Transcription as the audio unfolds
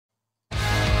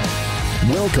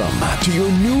Welcome to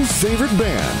your new favorite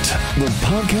band, the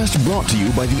podcast brought to you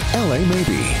by the LA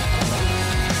Maybe.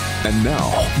 And now,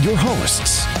 your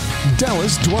hosts,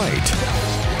 Dallas Dwight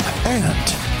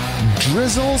and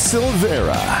Drizzle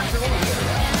Silvera.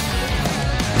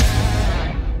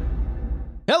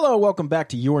 Hello, welcome back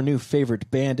to your new favorite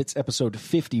band. It's episode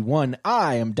 51.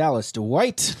 I am Dallas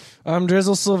Dwight. I'm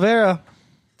Drizzle Silvera.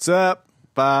 What's up,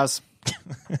 boss?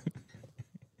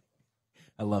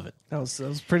 I love it. That was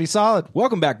pretty solid.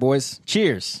 Welcome back, boys.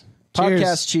 Cheers.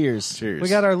 Podcast cheers. Cheers. We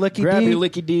got our licky Grab D. your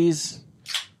licky D's.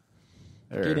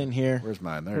 There. Get in here. Where's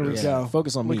mine? There Here it we is. go.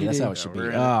 Focus on me. Licky That's D. how it should be. we're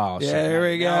in it. Oh, shit. Yeah, here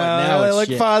we go. Now it's Like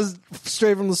shit. Foz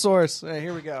straight from the source. Hey,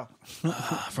 here we go.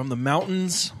 From the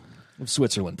mountains of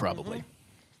Switzerland, probably.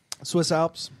 Swiss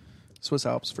Alps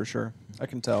for sure. I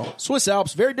can tell. Swiss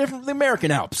Alps, very different from the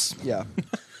American Alps. Yeah.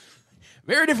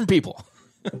 Very different people.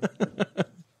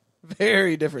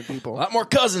 Very different A people. lot more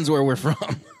cousins where we're from.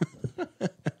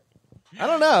 I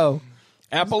don't know.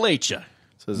 Appalachia.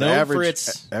 So Known the for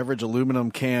its average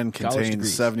aluminum can college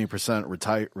contains degrees.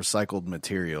 70% recycled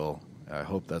material. I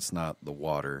hope that's not the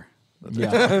water that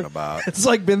they're Yeah. talking about. It's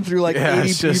like been through like 80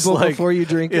 it's just people like- before you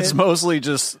drink It's it. mostly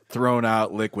just thrown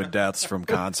out liquid deaths from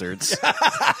concerts.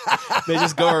 They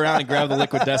just go around and grab the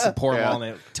liquid dust and pour them Yeah. all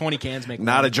in it. 20 cans make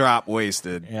Not one. a drop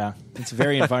wasted. Yeah, it's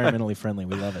very environmentally friendly.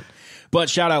 We love it. But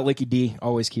shout out Licky D,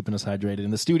 always keeping us hydrated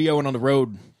in the studio and on the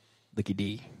road. Licky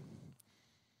D.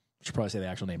 Should probably say the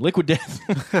actual name. Liquid Death.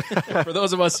 For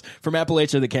those of us from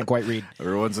Appalachia that can't quite read.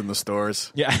 Everyone's in the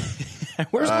stores. Yeah.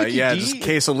 Where's Licky Yeah, D? just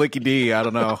case of Licky D. I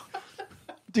don't know.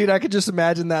 Dude, I could just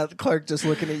imagine that clerk just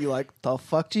looking at you like, the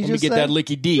fuck did you Let me just get say? that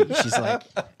Licky D. She's like,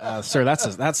 sir, that's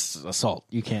assault.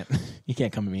 You can't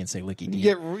come to me and say Licky D.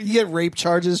 You get rape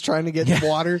charges trying to get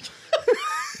water.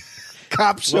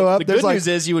 Cops show Well, up. the There's good like, news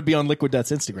is you would be on Liquid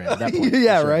Death's Instagram at that point.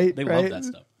 Yeah, for sure. right, They right. love that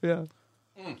stuff. yeah.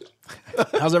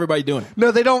 How's everybody doing?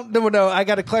 No, they don't. No, I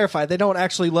got to clarify. They don't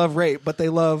actually love rape, but they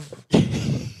love.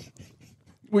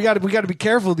 we got to be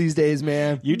careful these days,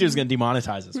 man. You're just going to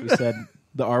demonetize us. We said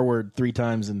the R word 3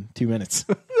 times in 2 minutes.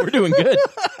 We're doing good.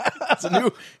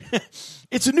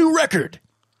 It's a new record.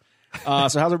 So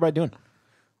how's everybody doing?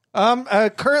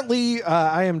 Currently,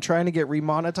 I am trying to get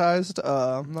remonetized.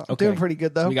 I'm doing pretty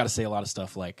good though. So we got to say a lot of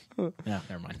stuff like, yeah,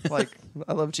 never mind. like,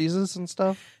 I love Jesus and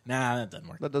stuff. Nah, that doesn't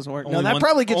work. That doesn't work. Only No, that one-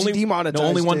 probably gets only, you demonetized. No,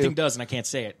 only one too. thing does, and I can't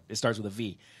say it. It starts with a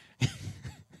V.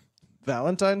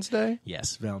 Valentine's Day.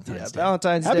 Yes, Valentine's Day.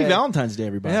 Valentine's Happy Day. Valentine's Day,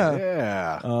 everybody.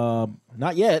 Yeah. Yeah.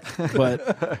 Not yet,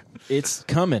 but it's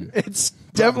coming. It's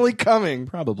definitely coming.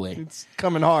 Probably. It's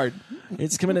coming hard.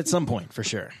 It's coming at some point, for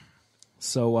sure.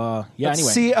 So, yeah, That's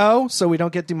anyway. C-O, so we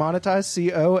don't get demonetized.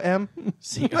 C-O-M.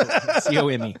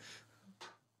 C-O-M-E.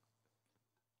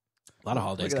 A lot of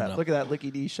holidays Look at coming that. up. Look at that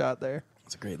Licky D shot there.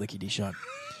 It's a great Licky D shot.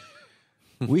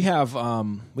 We have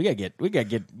we gotta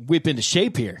get whip into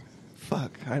shape here.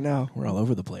 Fuck, I know. We're all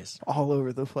over the place. All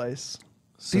over the place.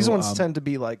 So, These ones tend to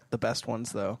be like the best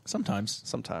ones, though. Sometimes.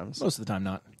 Sometimes. Most of the time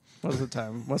not. Most of the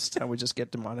time we just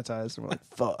get demonetized and we're like,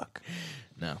 fuck.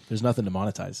 No. There's nothing to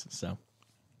monetize, so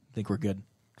I think we're good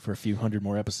for a few hundred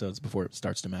more episodes before it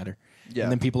starts to matter. Yeah.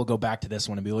 And then people will go back to this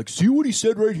one and be like, see what he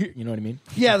said right here. You know what I mean?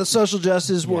 Yeah, the social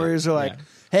justice warriors are like, yeah.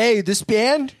 hey, this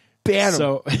band, ban them.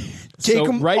 So, Take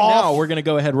 'em right off. now, we're going to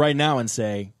go ahead right now and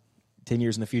say 10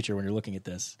 years in the future when you're looking at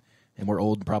this and we're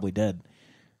old and probably dead,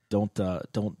 don't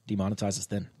demonetize us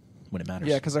then when it matters.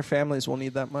 Yeah, because our families will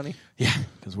need that money. Yeah,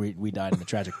 because we died in a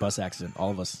tragic bus accident, all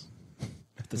of us,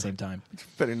 at the same time.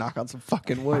 Better knock on some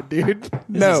fucking wood, dude.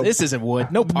 No. This isn't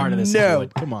wood. No part of this is No.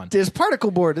 wood. Come on. There's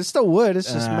particle board. It's still wood.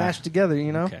 It's just Ah. mashed together,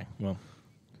 you know? Okay, well,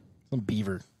 some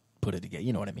beaver put it together.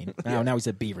 You know what I mean? Now we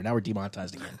said beaver. Now we're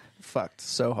demonetized again. Fucked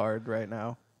so hard right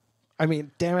now. I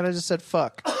mean, damn it, I just said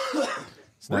fuck.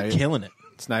 We're not- killing it.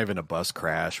 It's not even a bus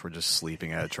crash. We're just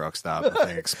sleeping at a truck stop and the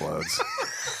thing explodes.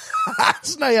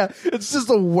 It's not, yeah, it's just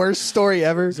the worst story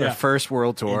ever. Yeah. Our first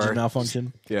world tour. Engine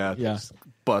malfunction. Yeah. Yeah. just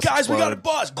Bus Guys, we got a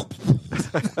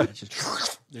exploded.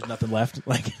 bus. There's nothing left.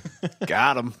 Like,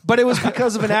 Got him. But it was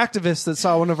because of an activist that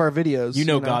saw one of our videos. you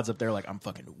know, God's up there like, I'm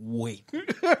fucking waiting.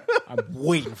 I'm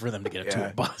waiting for them to get a tour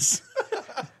Yeah. bus.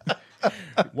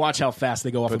 Watch how fast they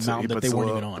go off a mountain that they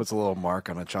weren't even on. Puts a little mark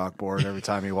on a chalkboard every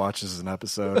time he watches an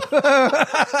episode.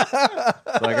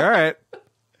 Like, all right.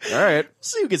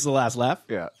 See who gets the last laugh.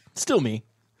 Yeah. Still me.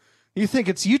 You think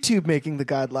it's YouTube making the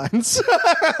guidelines.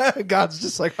 God's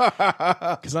just like,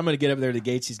 Because I'm going to get up there to the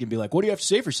gates. He's going to be like, what do you have to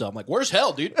say for yourself? I'm like, where's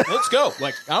hell, dude? Let's go.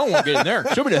 Like, I don't want to get in there.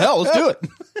 Show me to hell. Let's do it.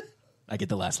 I get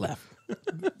the last laugh.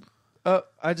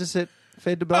 I just hit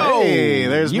fade to black. Hey,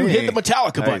 there's you me. hit the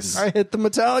Metallica Nice. button. I hit the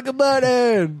Metallica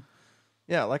button.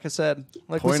 Yeah, like I said,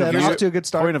 off to a good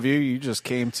start. Point of view, you just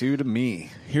came to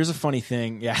me. Here's a funny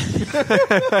thing. Yeah.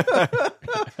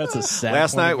 That's a sad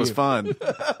Last point night of was view. fun.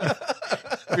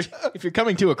 If you're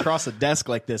coming to across a desk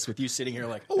like this with you sitting here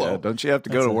like, hello. Yeah, don't you have to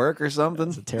go to work or something?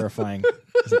 It's a terrifying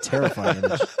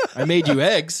image. I made you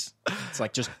eggs. It's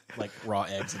like just like raw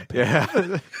eggs in a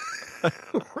pan.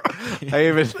 Yeah.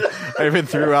 I even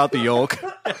threw out the yolk.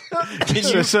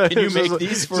 Can you make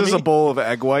these for me? Is this a bowl of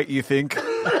egg white, you think?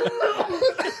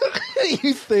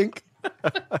 You think?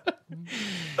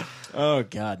 Oh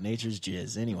God, nature's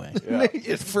jizz. Anyway,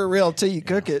 It's for real till you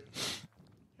cook it.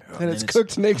 And it's then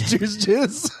cooked nature's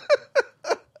jizz.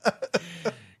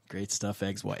 great stuff.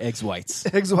 Eggs whites.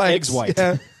 Eggs white. Eggs white.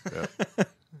 Yeah.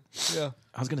 Yeah.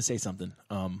 I was gonna say something,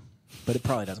 but it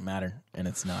probably doesn't matter, and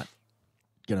it's not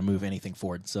gonna move anything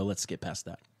forward. So let's get past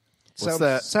that. What's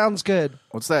that? Sounds good.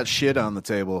 What's that shit on the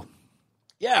table?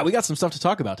 Yeah, we got some stuff to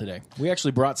talk about today. We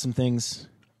actually brought some things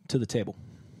to the table.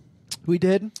 We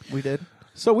did.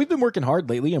 So we've been working hard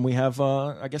lately, and we have,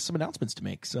 I guess, some announcements to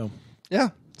make. So Yeah.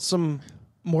 Some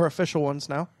more official ones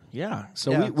now. yeah,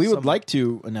 so Yeah, we would some- like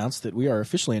to announce that we are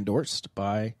officially endorsed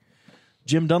by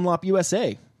Jim Dunlop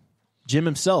USA. Jim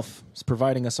himself is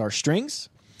providing us our strings,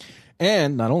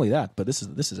 and not only that, but this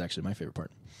is actually my favorite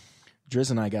part.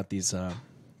 Driz and I got these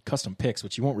custom picks,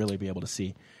 which you won't really be able to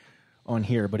see on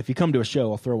here, but if you come to a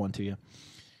show, I'll throw one to you.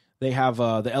 They have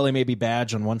the LA Maybe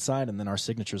badge on one side, and then our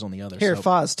signatures on the other. Here, so,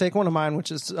 Foz, take one of mine,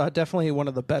 which is definitely one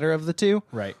of the better of the two.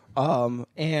 right? And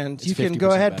you It's can go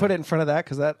 50% ahead, better. put it in front of that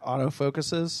because that auto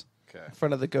focuses in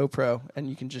front of the GoPro, and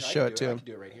you can just show it to him.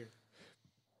 do it right here.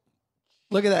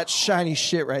 Look at that shiny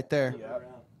shit right there.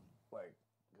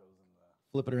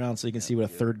 Flip it around so you can see what a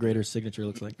third grader's signature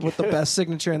looks like. What the best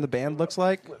signature in the band looks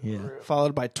like. Yeah.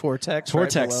 Followed by Tortex.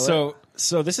 Tortex. Right below it.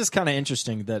 So this is kind of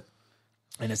interesting that,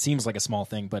 and it seems like a small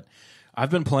thing, but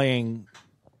I've been playing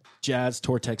jazz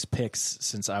Tortex picks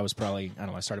since I was probably, I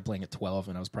don't know, I started playing at 12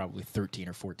 and I was probably 13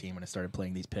 or 14 when I started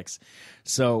playing these picks.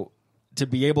 So to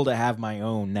be able to have my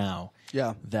own now,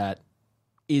 Yeah. that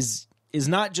is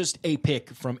not just a pick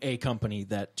from a company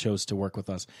that chose to work with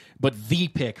us, but the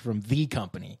pick from the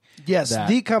company. Yes, that-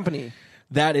 the company.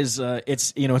 That is,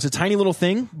 it's a tiny little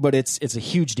thing, but it's a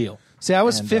huge deal. See, I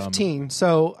was And, 15,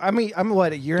 so I'm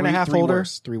what, a year and a half older?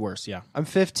 Three worse, yeah. I'm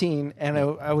 15, and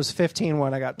I was 15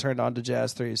 when I got turned on to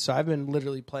Jazz 3s. So I've been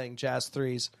literally playing Jazz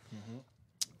 3s.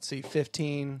 Let's see,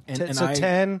 15. And so I-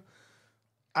 10.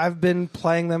 I've been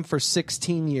playing them for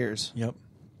 16 years. Yep.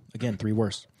 Again, three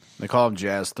worse. They call them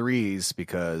Jazz 3s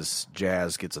because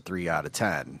Jazz gets a 3 out of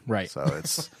 10. Right. So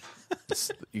it's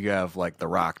you have like the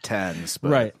Rock 10s,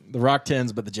 but Right. The Rock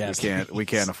 10s, but the Jazz we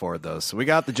can't afford those. So we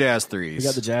got the Jazz 3s. We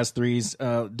got the Jazz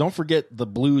 3s. Don't forget the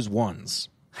Blues 1s.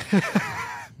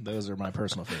 Those are my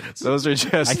personal favorites. Those are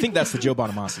just I think that's the Joe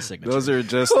Bonamassa signature. those are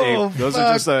just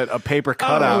Oh, a paper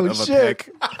cutout of a shit.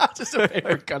 pick. just a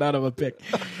paper cut out of a pick.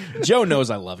 Joe knows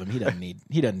I love him. He doesn't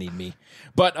need me.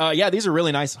 But yeah, these are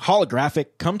really nice.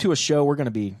 Holographic. Come to a show. We're going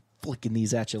to be flicking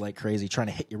these at you like crazy, trying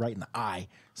to hit you right in the eye.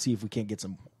 See if we can't get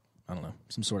some, I don't know,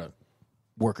 some sort of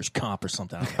workers' comp or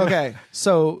something. I don't know. Okay,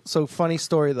 so funny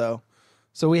story, though.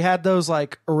 So we had those,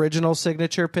 like, original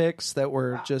signature picks that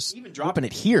were just... Even dropping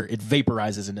it here, it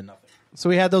vaporizes into nothing. So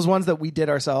we had those ones that we did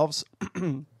ourselves.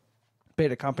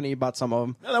 Paid a company, bought some of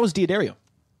them. No, that was Diodario.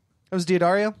 It was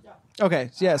Diodario? Yeah. Okay,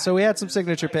 yeah, so we had some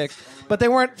signature picks, but they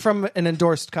weren't from an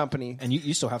endorsed company. And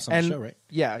you still have some on And the show, right?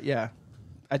 yeah,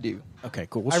 I do. Okay,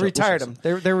 cool. I retired them.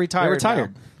 They're retired. They're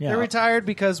retired. now. Yeah. They're retired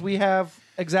because we have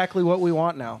exactly what we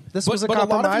want now. This was a But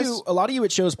compromise. a lot of you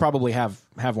at shows probably have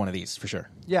one of these for sure.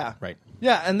 Yeah. Right.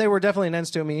 Yeah, and they were definitely an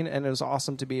ends to a mean, and it was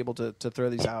awesome to be able to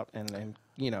throw these out and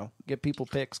get people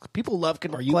picks. People love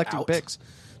Are you collecting out? picks.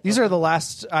 These are the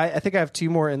last. I think I have 2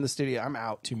 more in the studio. I'm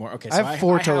out. 2 more. Okay, I so have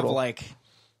 4 I total. have like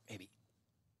maybe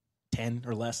 10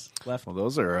 or less left. Well,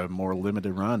 those are a more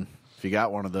limited run. If you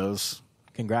got one of those,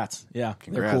 Congrats. Yeah.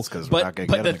 Congrats, they're 'cause cool. we're not gonna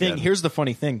But get the them thing, again. here's the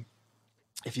funny thing.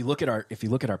 If you look at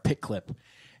our pick clip,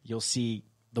 you'll see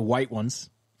the white ones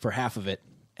for half of it,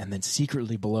 and then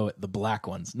secretly below it the black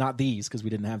ones. Not these, because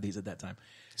we didn't have these at that time.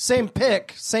 Same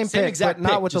pick, Same pick, exact but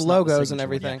not pick, with the just not logos and signature one,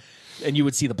 everything. yeah. And you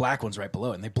would see the black ones right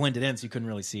below it, and they blended in, so you couldn't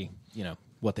really see,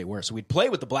 what they were. So we'd play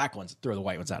with the black ones, throw the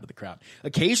white ones out of the crowd.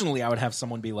 Occasionally, I would have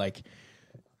someone be like,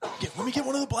 "Let me get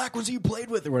one of the black ones that you played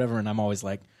with," or whatever, and I'm always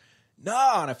like, "No,"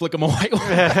 and I flick them a white one.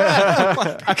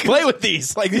 I play with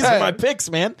these. Like, these are my picks,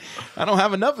 man. I don't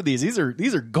have enough of these. These are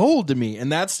gold to me,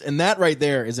 and that right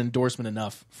there is endorsement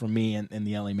enough from me and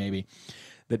the LA Maybe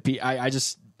that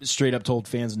straight up told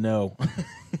fans no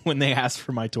when they asked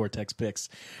for my Tortex picks.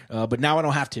 But now I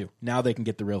don't have to. Now they can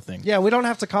get the real thing. Yeah, we don't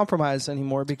have to compromise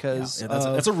anymore because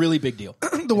That's a really big deal.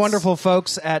 the wonderful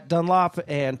folks at Dunlop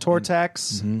and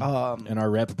Tortex. And our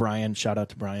rep, Brian, shout out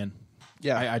to Brian.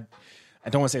 Yeah. I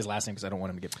don't want to say his last name because I don't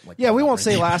want him to get like. Yeah, we won't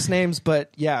say right last names,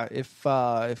 but yeah,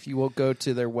 if you will go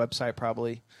to their website,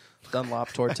 probably Dunlop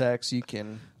Tortex, you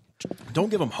can Don't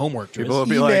give him homework, Driz. People will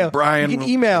be email. like, Brian, You can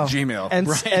email Gmail. and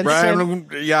Brian,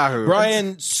 Yahoo.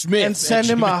 Brian Smith. and send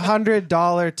him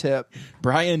 $100 tip.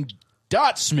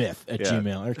 Brian.Smith at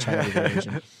Gmail. Or Chinese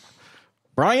version.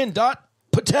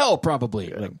 Brian.Patel,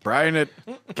 probably. Like, Brian at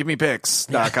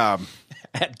gimmepicks.com.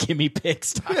 at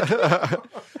gimmepicks.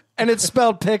 And it's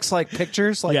spelled pics like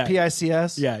pictures, like Yeah.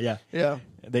 PICS. Yeah. Yeah.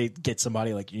 They get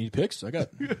somebody like, you need pics? I'll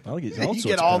get all You sorts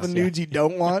get of all the pics. nudes you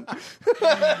don't want.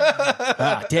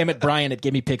 Damn it, Brian at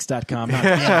gimmepicks.com.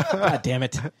 God damn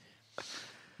it.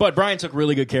 But Brian took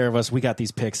really good care of us. We got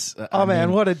these pics. Oh,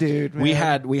 man, what a dude. Man.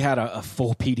 We had a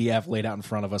full PDF laid out in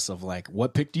front of us of like,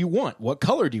 what pick do you want? What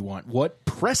color do you want? What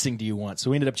pressing do you want?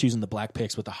 So we ended up choosing the black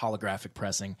picks with the holographic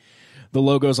pressing. The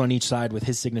logos on each side with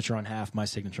his signature on half, my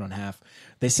signature on half.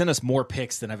 They sent us more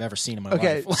picks than I've ever seen in my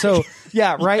Okay, life. so,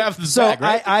 yeah, right. have the So bag,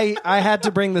 right? I had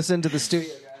to bring this into the studio,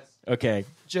 guys. Okay,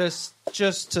 Just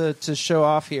to show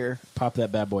off here. pop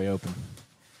that bad boy open.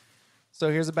 So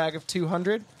here's a bag of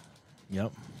 200.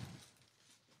 Yep.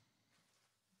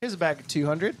 Here's a bag of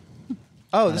 200.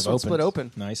 Oh, this Kind of one's split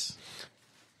open. Nice.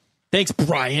 Thanks,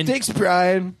 Brian. Thanks,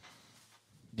 Brian.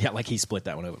 Yeah, like he split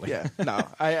that one open. Yeah, no,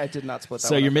 I did not split that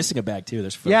So one you're up. missing a bag too.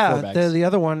 There's four Yeah, bags. the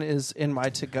other one is in my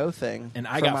to-go thing. And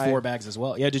I for got my- 4 bags as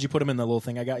well. Yeah, did you put them in the little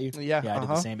thing I got you? Yeah, I did the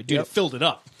uh-huh. same. But dude, Yep. it filled it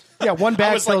up. Yeah, one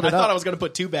bag I was filled like, it I up. thought I was going to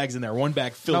put 2 bags in there. One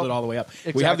bag filled Nope. it all the way up. We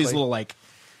have Exactly. these little like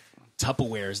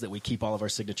Tupperwares that we keep all of our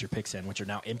signature picks in, which are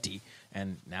now empty,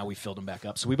 and now we filled them back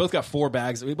up. So we both got 4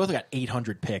 bags. We both got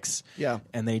 800 picks. Yeah.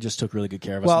 and they just took really good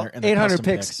care of us. Well, and they're 800 custom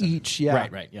picks and- each, yeah.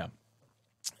 Right, yeah.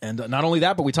 And not only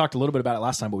that, but we talked a little bit about it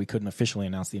last time, but we couldn't officially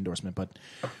announce the endorsement. But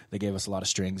they gave us a lot of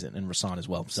strings and Rasan as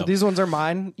well. So These ones are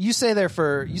mine. You say they're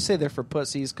for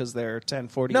pussies because they're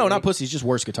 1040. no, not pussies, just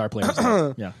worse guitar players.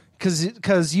 Yeah,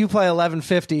 Because you play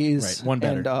 1150s. Right, one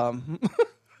better. And,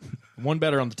 one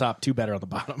better on the top, 2 better on the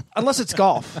bottom. unless it's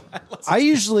golf. I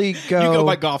usually go. You go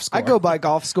by golf score. I go by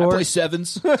golf I score. play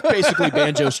 7s. It's basically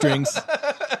banjo strings.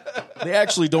 They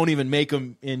actually don't even make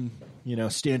them in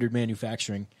standard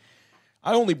manufacturing.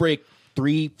 I only break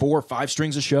 3, 4, 5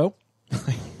 strings a show.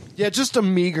 Yeah, just a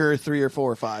meager 3 or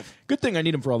 4 or 5. Good thing I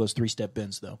need them for all those 3-step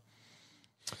bends, though.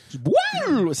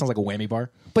 Woo! It sounds like a whammy bar.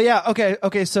 But yeah,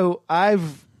 okay. So I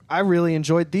really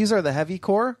enjoyed. These are the heavy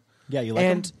core. Yeah, you like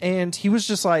them? And he was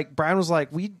just like, Brian was like,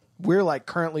 we're like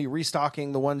currently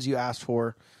restocking the ones you asked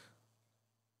for.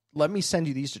 Let me send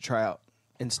you these to try out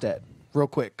instead, real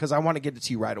quick, because I want to get it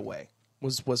to you right away.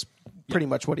 Was pretty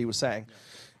much what he was saying.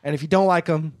 And if you don't like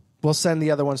them, we'll send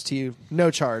the other ones to you,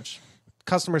 no charge.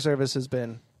 Customer service has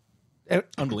been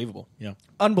Unbelievable. Yeah.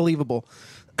 unbelievable.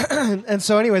 And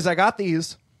so, anyways, I got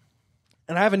these,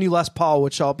 and I have a new Les Paul,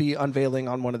 which I'll be unveiling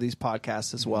on one of these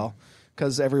podcasts as well,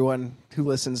 because everyone who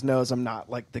listens knows I'm not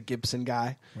like the Gibson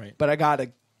guy, Right. But I got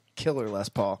a killer Les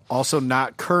Paul. Also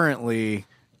not currently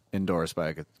endorsed by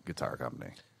a guitar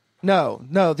company. No,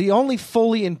 the only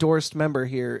fully endorsed member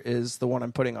here is the one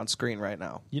I'm putting on screen right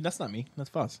now. Yeah, that's not me. That's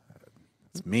Foz.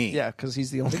 It's me. Yeah, because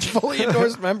he's the only fully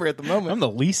endorsed member at the moment. I'm the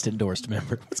least endorsed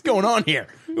member. What's going on here?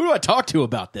 Who do I talk to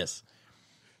about this?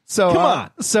 So, Come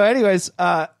on. So, anyways,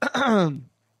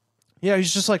 yeah,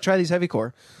 he's just like, try these heavy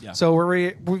core. Yeah. So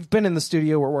we've been in the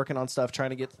studio. We're working on stuff,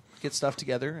 trying to get stuff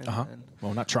together. And,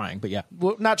 Well, not trying, but yeah.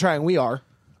 well, not trying. We are.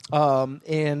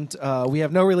 And we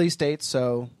have no release date,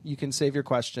 so you can save your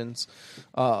questions.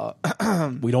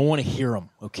 We don't want to hear them,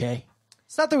 okay?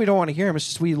 It's not that we don't want to hear them. It's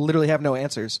just we literally have no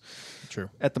answers True.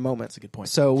 at the moment. That's a good point.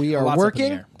 So we are Lots up in the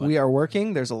working. air, but- We are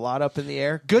working. There's a lot up in the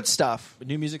air. Good stuff. But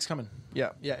new music's coming.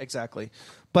 Yeah, exactly.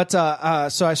 But so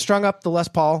I strung up the Les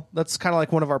Paul. That's kind of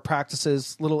like one of our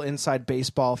practices, little inside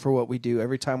baseball for what we do.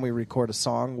 Every time we record a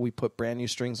song, we put brand new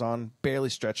strings on, barely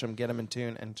stretch them, get them in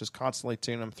tune, and just constantly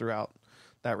tune them throughout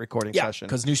that recording Yeah, session.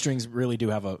 because new strings really do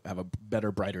have a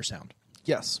better, brighter sound.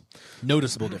 Yes.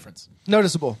 Noticeable difference.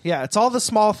 Noticeable. Yeah, it's all the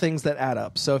small things that add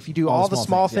up. So if you do all the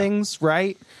small things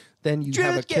right, then you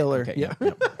have a killer. Okay, yeah.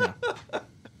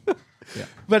 Yeah.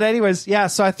 But anyways, yeah,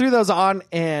 so I threw those on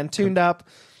and tuned up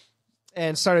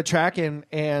and started tracking,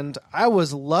 and I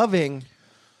was loving.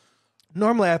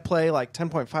 Normally I play like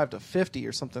 10.5 to 50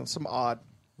 or something, some odd.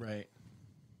 Right.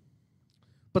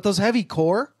 But those heavy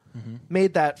core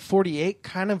made that 48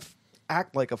 kind of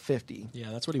act like a 50.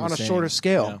 Yeah, that's what he was on a saying. shorter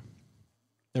scale. Yeah.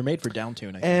 They're made for downtune,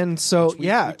 I think. And so, Which we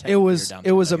it technically was are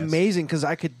downtune, I guess. amazing because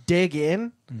I could dig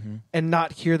in and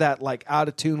not hear that like out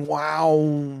of tune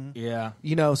wow, Yeah.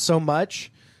 so much.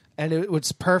 And it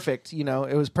was perfect. It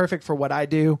was perfect for what I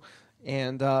do.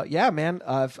 And man,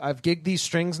 I've gigged these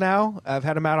strings now. I've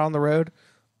had them out on the road.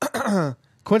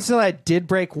 Coincidentally, I did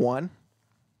break one,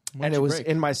 and it was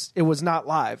it was not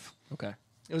live. Okay.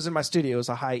 It was in my studio. It was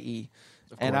a high E,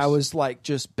 and I course. was like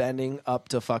just bending up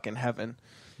to fucking heaven,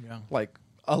 Yeah. like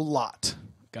a lot.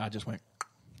 God just went.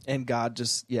 And God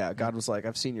God was like,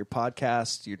 I've seen your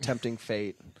podcast. You're tempting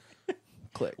fate.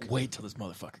 Click. Wait till this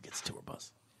motherfucker gets a tour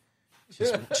bus.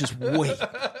 Just wait.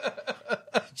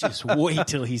 Just wait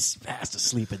till he's fast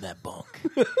asleep in that bunk.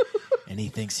 And he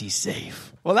thinks he's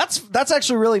safe. Well, that's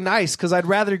actually really nice because I'd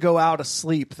rather go out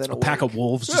asleep than A pack of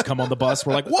wolves just come on the bus.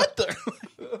 We're like, what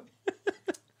the?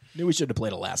 Knew we should have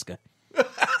played Alaska.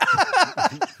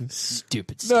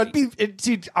 Stupid No,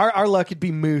 state. our luck would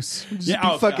be moose. We'd just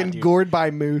be fucking God, dude. gored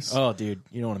by moose. Oh, dude,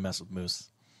 you don't want to mess with moose.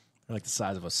 They're like the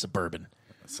size of a Suburban.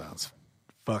 That sounds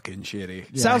fucking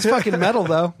shitty. Sounds fucking metal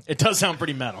though. It does sound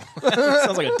pretty metal.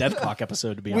 Sounds like a Death Clock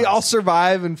episode, to be honest. We all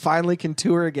survive and finally can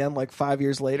tour again like 5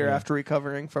 years later after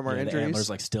recovering from our The injuries. antler's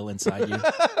like still inside you.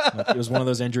 Like, it was one of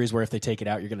those injuries where if they take it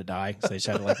out, you're going to die. So they just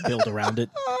had to like build around it.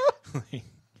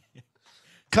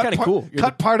 Kind of cool. You're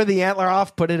Cut part of the antler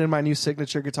off, put it in my new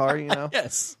signature guitar,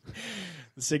 Yes.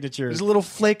 The signature. There's a little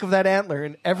flake of that antler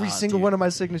in every single dude. one of my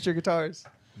signature guitars.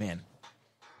 Man.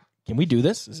 Can we do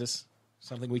this? Is this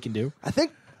something we can do? I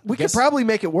think we could guess- probably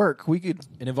make it work. We could,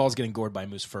 It involves getting gored by a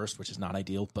moose first, which is not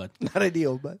ideal, but not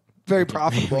ideal, but very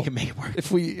profitable we can make it work.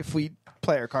 if we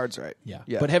play our cards right. Yeah.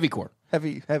 Yeah. But heavy core.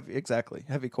 Heavy, exactly.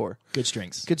 Heavy core. Good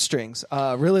strings. Good strings.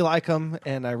 Really like them,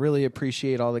 and I really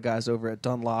appreciate all the guys over at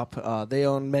Dunlop. They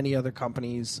own many other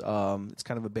companies. It's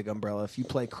kind of a big umbrella. If you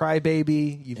play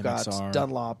Crybaby, you've MXR. got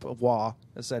Dunlop, Wah,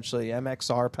 essentially.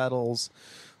 MXR pedals.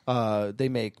 They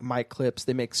make mic clips.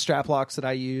 They make strap locks that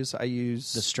I use. I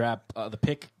use The strap, the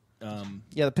pick.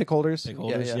 the pick holders. Pick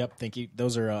holders. Yeah. Yep. Thank you.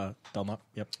 Those are Dunlop.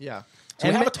 Yep. Yeah. So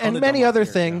we have a ton and of many Dunlop other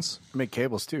here, things. Make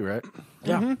cables too, right?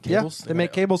 Yeah. Cables. Yeah, they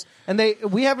make cables, and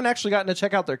we haven't actually gotten to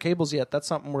check out their cables yet. That's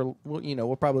something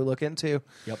we'll probably look into.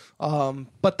 Yep.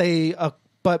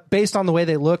 But based on the way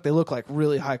they look like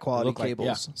really high quality Look like,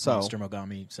 cables. yeah, So Monster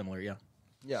Mogami, similar. Yeah.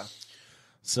 yeah,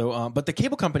 So, but the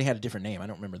cable company had a different name. I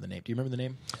don't remember the name. Do you remember the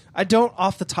name? I don't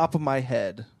off the top of my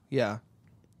head. Yeah,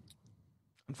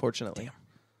 unfortunately. Damn.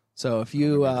 So if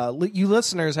you you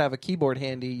listeners have a keyboard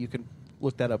handy, you can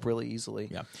look that up really easily.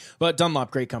 Yeah. But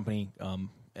Dunlop, great company.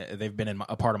 They've been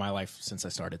a part of my life since I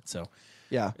started. So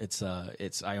Yeah, it's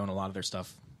I own a lot of their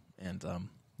stuff, and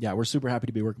yeah, we're super happy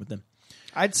to be working with them.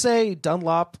 I'd say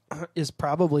Dunlop is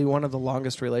probably one of the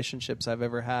longest relationships I've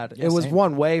ever had. Yeah, it was same.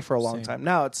 one way for a long Same. time.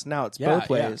 Now it's Yeah, both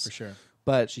ways. yeah, for sure.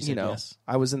 But She said yes.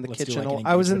 I was in the Let's do, kitchen. like, an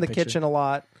I was in the engagement picture. kitchen a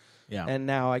lot, Yeah. and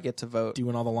now I get to vote.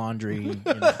 Doing all the laundry.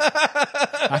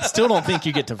 I still don't think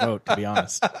you get to vote, to be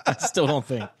honest. I still don't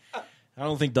think. I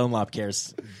don't think Dunlop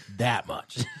cares that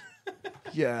much.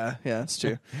 Yeah, it's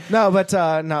true. No, but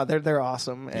no, they're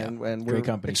awesome, and Great we're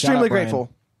company. extremely Shout out, Brian. grateful.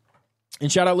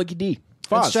 And shout out Licky D.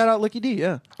 And Foz, shout out Licky D.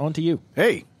 Yeah, on to you.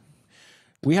 Hey,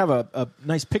 We have a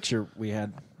nice picture we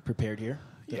had prepared here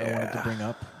that I wanted to bring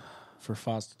up for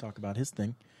Foz to talk about his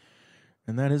thing.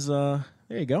 And that is, there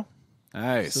you go.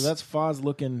 nice. So that's Foz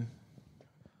looking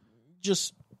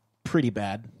just pretty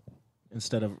bad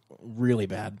instead of really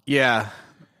bad. yeah.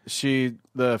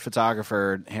 The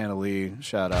photographer Hannah Lee.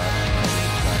 Shout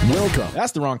out. Welcome.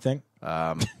 That's the wrong thing.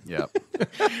 Yep.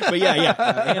 But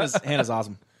yeah. Hannah's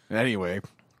awesome. Anyway,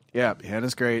 yeah,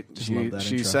 Hannah's great. love that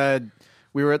She intro. said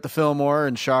we were at the Fillmore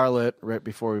in Charlotte right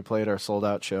before we played our sold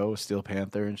out show with Steel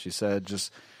Panther, and she said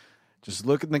just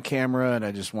look in the camera, and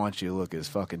I just want you to look as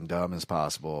fucking dumb as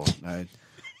possible. And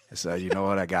I said, you know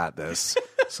what, I got this.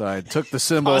 So I took the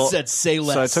symbol. Foz said, "Say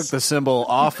less." So I took the symbol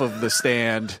off of the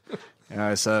stand. And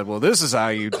I said, well, this is how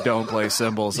you don't play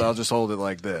cymbals. I'll just hold it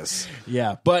like this.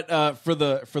 Yeah, but for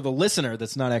the listener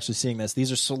that's not actually seeing this,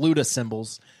 these are Saluda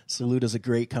cymbals. Saluda is a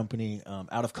great company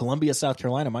out of Columbia, South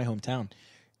Carolina, my hometown.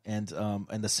 And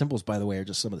the cymbals, by the way, are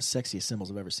just some of the sexiest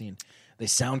cymbals I've ever seen. They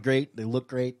sound great, they look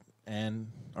great, and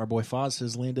our boy Foz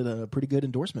has landed a pretty good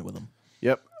endorsement with them.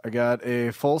 Yep, I got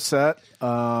a full set.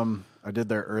 I did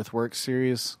their Earthworks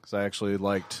series because I actually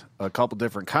liked a couple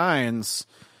different kinds.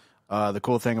 The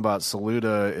cool thing about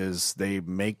Saluda is they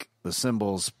make the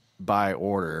cymbals by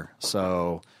order.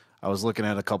 So I was looking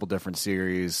at a couple different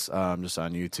series just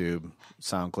on YouTube,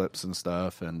 sound clips and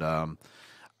stuff, and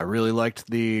I really liked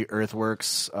the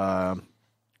Earthworks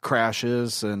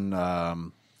crashes, and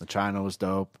the China was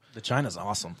dope. The China's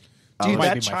awesome. Dude, might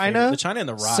that be my China, favorite. The China and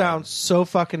the ride sounds so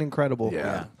fucking incredible.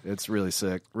 Yeah, it's really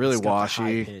sick. Really It's got the high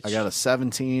washy. pitch. I got a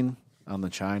 17 on the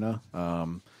China.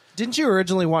 Didn't you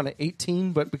originally want an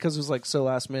 18, but because it was like so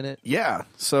last minute? Yeah.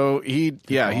 So he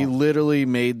literally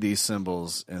made these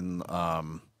cymbals in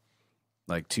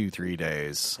like 2-3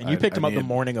 days. And you picked them up the needed-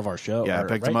 morning of our show. Yeah, I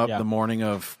picked them up Yeah. the morning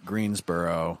of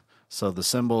Greensboro. So the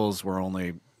cymbals were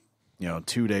only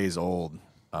 2 days old.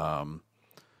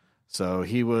 So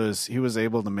he was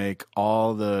able to make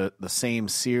all the same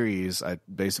series. I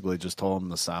basically just told him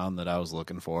the sound that I was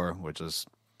looking for, which is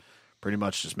pretty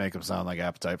much just make them sound like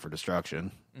Appetite for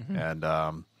Destruction. Mm-hmm.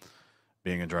 And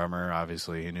being a drummer,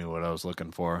 obviously he knew what I was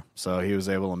looking for. So he was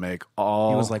able to make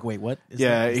all. He was like, "Wait, what?"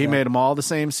 He made them all the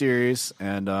same series,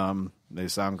 and they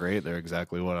sound great. They're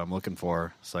exactly what I'm looking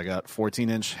for. So I got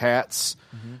 14-inch hats,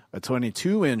 a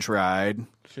 22-inch ride.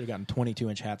 Should have gotten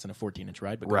 22-inch hats and a 14-inch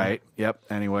ride. But go Right. Yep.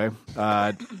 Anyway,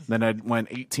 then I went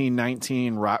 18,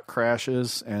 19 rock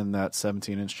crashes and that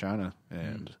 17-inch China,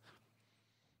 and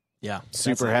Yeah,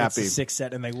 Super That's happy. a 6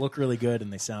 set, and they look really good,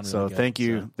 and they sound really so good.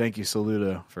 thank you,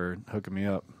 Saluda, for hooking me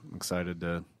up. I'm excited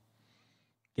to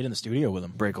Get in the studio with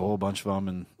them. break a whole bunch of them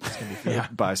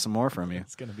and buy some more from you.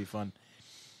 It's gonna be fun.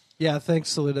 Yeah, thanks,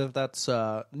 Saluda. That's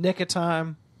nick of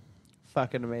time.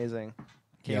 Fucking amazing.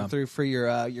 Came Yeah. through for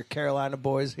your Carolina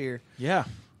boys here. Yeah,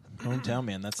 hometown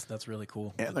man. That's really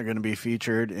cool. And they're going to be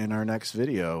featured in our next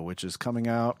video, which is coming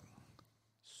out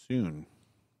soon.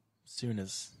 Soon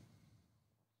as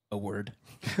a word.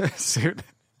 Soon.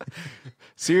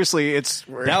 Seriously,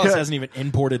 Dallas hasn't even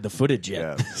imported the footage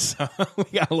yet, Yeah. so we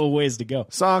got a little ways to go.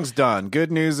 Song's done.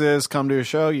 Good news is, come to a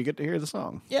show, you get to hear the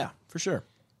song. Yeah, for sure.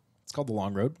 It's called The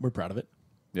Long Road. We're proud of it.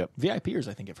 Yep. VIPers,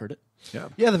 I think, have heard it. Yeah.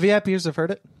 Yeah, the VIPers have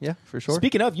heard it. Yeah, for sure.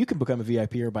 Speaking of, you can become a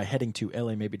VIPer by heading to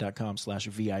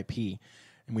lamaybe.com/VIP.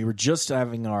 And we were just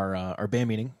having our band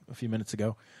meeting a few minutes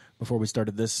ago before we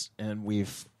started this, and we're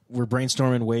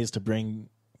brainstorming ways to bring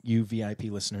you VIP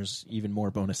listeners even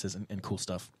more bonuses and cool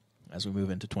stuff as we move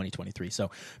into 2023.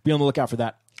 So be on the lookout for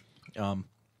that, and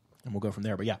we'll go from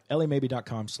there. But yeah,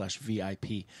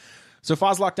 lamaybe.com/VIP. So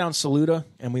Foz locked down Saluda,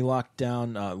 and we locked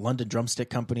down London Drumstick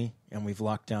Company, and we've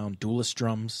locked down Duelist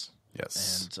Drums.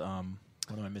 Yes. And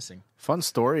what am I missing? Fun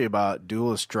story about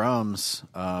Duelist Drums.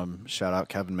 Shout out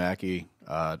Kevin Mackey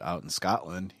out in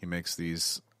Scotland. He makes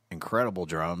these incredible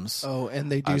drums. Oh,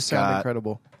 and they do sound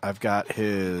incredible. I've got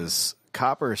his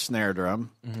copper snare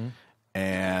drum,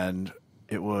 and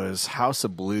it was House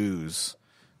of Blues.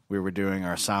 We were doing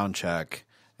our sound check,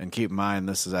 and keep in mind,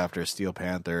 this is after Steel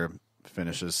Panther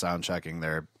finishes sound checking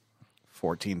their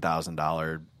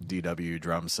 $14,000 DW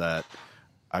drum set.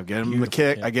 I give him the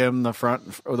kick. Yeah. I give him the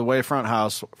front, or the way front of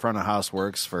house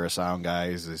works for a sound guy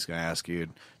is he's going to ask you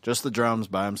just the drums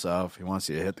by himself. He wants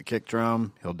you to hit the kick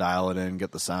drum. He'll dial it in,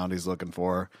 get the sound he's looking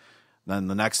for. Then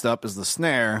the next up is the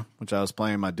snare, which I was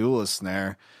playing my Duelist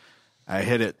snare. I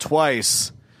hit it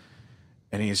twice,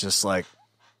 and he's just like,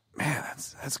 "Man,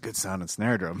 that's a good sounding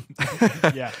snare drum."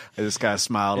 Yeah. I just kind of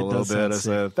smiled a It little does bit. sound I sick.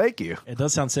 said, "Thank you." It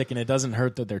does sound sick, and it doesn't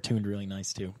hurt that they're tuned really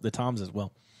nice, too. The toms as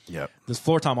well. Yep. This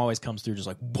floor tom always comes through just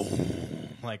like boom,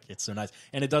 like it's so nice,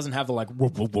 and it doesn't have the like whoa,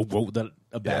 whoa, whoa, whoa that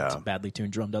a badly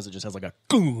tuned drum does. It just has like a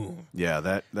boom. Yeah,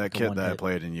 that kit one that I hit.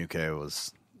 played in UK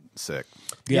was sick.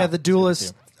 Yeah, the it's good Duelist.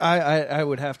 too. I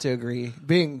would have to agree.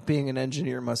 Being an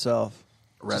engineer myself,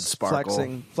 Red just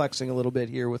sparkle. flexing a little bit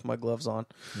here with my gloves on.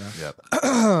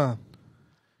 Yep.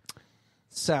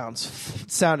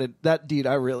 Sounded that dude.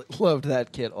 I really loved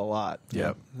that kit a lot.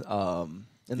 Yep.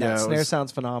 And Yeah, that it snare was-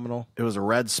 sounds phenomenal. It was a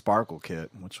red sparkle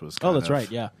kit, which was Oh, that's right.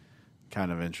 Yeah,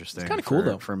 kind of interesting. kinda cool,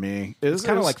 though. for me. It was it's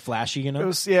kind of like flashy, you know.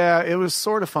 it was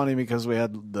sort of funny because we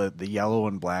had the yellow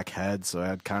and black head, so I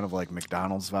had kind of like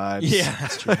McDonald's vibes. yeah,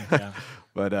 that's true. Yeah.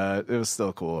 But it was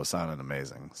still cool. It sounded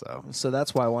amazing. So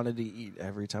That's why I wanted to eat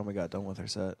every time we got done with our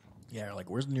set. Yeah, like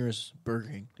where's the nearest Burger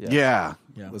King? yeah.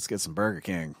 Yeah. Let's get some Burger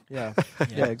King. Yeah,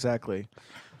 yeah, exactly.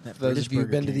 That For those British of you who've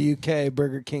Burger been to King. the UK,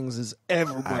 Burger King's is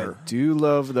everywhere. I do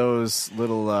love those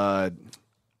little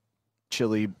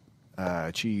chili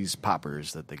cheese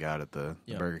poppers that they got at the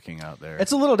Yeah. Burger King out there.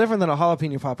 It's a little different than a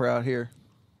jalapeno popper out here,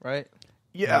 right?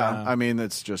 yeah, I mean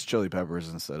it's just chili peppers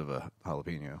instead of a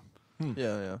jalapeno.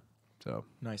 Yeah. So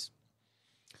Nice.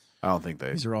 I don't think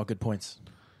they. These are all good points.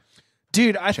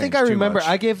 Dude, I think Changed I too remember. much.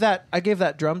 I gave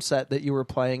that drum set that you were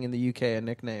playing in the UK a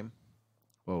nickname,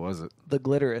 What was it? the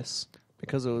Glitterous,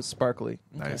 because it was sparkly.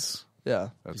 Nice. Yeah.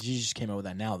 You just came out with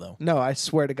that now, though. No, I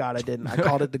swear to God, I didn't. I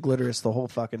called it the Glitterous the whole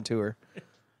fucking tour.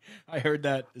 I heard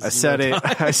that. I said it.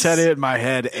 I said it in my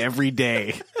head every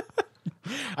day.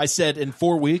 I said in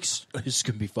 4 weeks, this is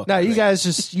gonna be fucking. No, you great.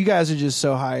 guys are just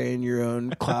so high in your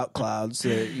own clouds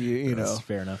that you know. That's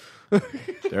fair enough.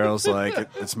 Daryl's like,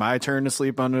 it's my turn to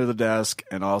sleep under the desk,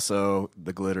 and also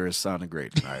the glitter is sounding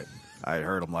great tonight. I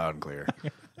heard him loud and clear.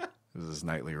 This is his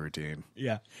nightly routine.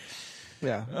 Yeah.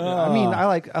 Yeah. I mean, I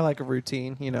like a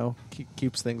routine,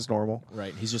 keeps things normal.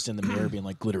 Right. He's just in the mirror being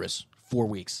like, Glitterous, 4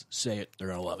 weeks. Say it. They're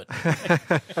going to love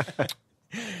it.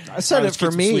 I said it for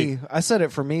kids me. sleep. I said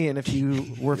it for me, and if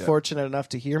you were fortunate enough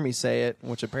to hear me say it,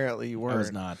 which apparently you weren't. I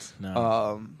was not.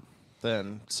 No.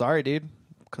 Then sorry, dude,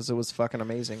 because it was fucking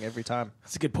amazing every time.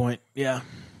 That's a good point. Yeah.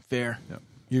 Fair. Yep.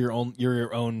 You're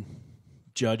your own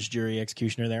judge, jury,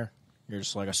 executioner there. You're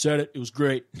just like, I said it. It was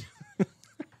great.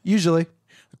 Usually.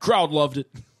 The crowd loved it.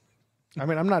 I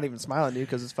mean, I'm not even smiling, dude,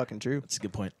 because it's fucking true. That's a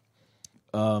good point.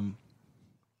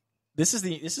 This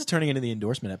is turning into the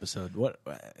endorsement episode. What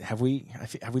have we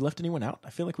left anyone out? I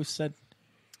feel like we've said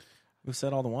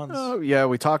all the ones. Oh yeah,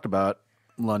 we talked about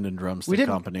London Drumstick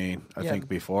Company. I Yeah. think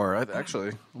before.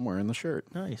 I'm wearing the shirt.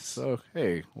 Nice. So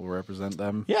hey, we'll represent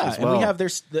them. Yeah, as well. and we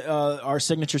have our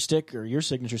signature stick or your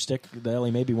signature stick, the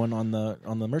LA Maybe one on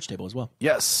the merch table as well.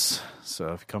 Yes.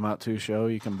 So if you come out to a show,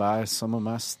 you can buy some of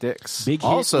my sticks. Big hit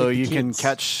also, with the you can kids.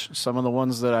 catch some of the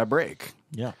ones that I break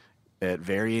Yeah. at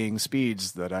varying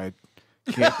speeds that I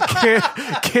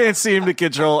can't seem to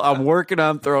control. I'm working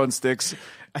on throwing sticks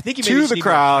I think you to the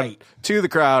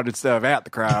crowd instead of at the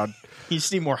crowd. You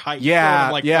just need more height.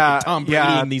 Yeah, like yeah, fucking Tom Brady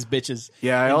yeah. and these bitches.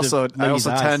 Yeah, I into also Millie's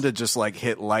eyes. tend to just like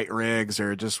hit light rigs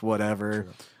or just whatever.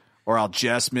 Or I'll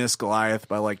just miss Goliath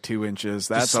by like 2 inches.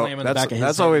 That's slam in the back of his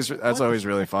that's head. always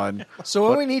really fun. So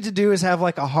what we need to do is have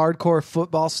like a hardcore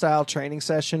football style training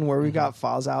session where we got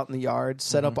Foz out in the yard,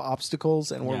 set up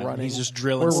obstacles, and we're Yeah, running. he's just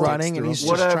drilling We're sticks running, through and he's them.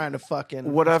 just What I've- trying to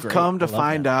fucking. What I've great. come to I love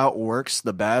find that. out works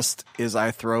the best is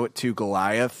I throw it to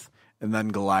Goliath, and then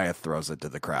Goliath throws it to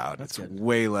the crowd. It's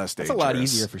way less dangerous. It's a lot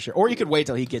easier for sure. Or you could wait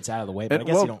till he gets out of the way. But I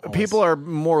guess you don't. Always. People are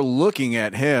more looking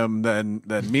at him than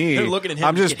me. They're looking at him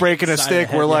I'm to just get breaking hit a inside stick.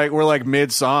 the head, We're like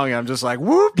mid song. I'm just like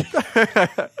whoop.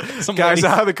 Some Guys lady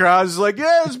out of the crowd is like,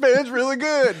 yeah, this band's really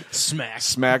good. smack.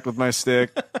 Smacked with my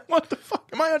stick. What the fuck?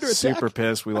 Am I under attack? Super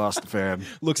pissed. We lost the fan.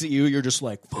 Looks at you. You're just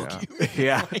like, fuck you.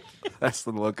 Yeah, that's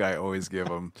the look I always give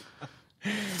them.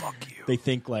 Fuck you. They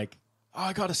think like, oh,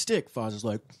 I got a stick. Foz is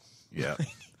like, Yeah.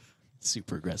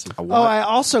 super aggressive. Oh, I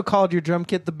also called your drum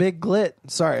kit the Big Glit.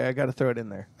 Sorry, I got to throw it in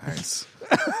there. Nice.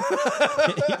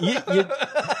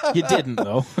 you didn't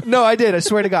though. No, I did. I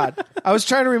swear to God. I was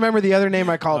trying to remember the other name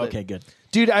I called it. Okay, good.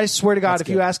 Dude, I swear to God, That's if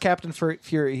you good. ask Captain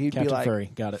Fury, he'd Captain be like... Furry,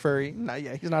 got it. Furry. No,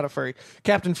 yeah, he's not a furry.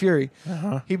 Captain Fury.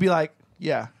 He'd be like,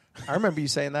 yeah, I remember you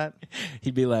saying that.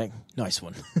 He'd be like, nice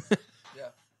one.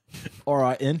 All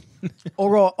right, in. All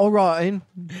right.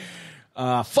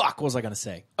 Fuck, what was I going to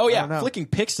say? Oh, yeah, don't know. flicking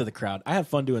picks to the crowd. I have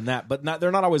fun doing that, but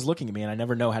they're not always looking at me, and I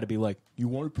never know how to be like, you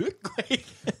want a pick?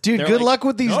 Dude, They're good like, luck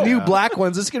with these "No." new black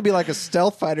ones. This is going to be like a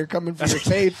stealth fighter coming for your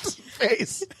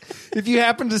face. If you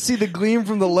happen to see the gleam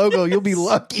from the logo, you'll be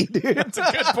lucky, dude. That's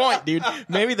a good point, dude.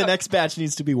 Maybe the next batch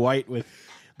needs to be white with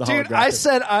the Dude, holographic. I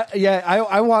said,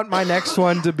 I want my next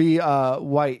one to be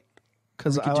white.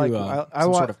 Because I Could like, do I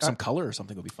some want, sort of some color or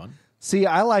something would be fun. see,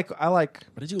 I like I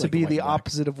do to like be the white the and black.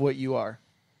 opposite of what you are.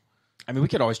 I mean, we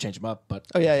could always change them up, but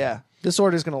Oh, yeah. This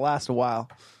order is going to last a while.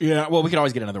 yeah, well, we could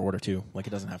always get another order too. Like it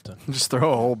doesn't have to. Just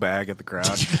throw a whole bag at the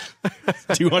crowd.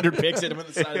 200 picks, hit him in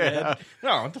the side of the head.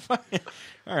 No, what the fuck?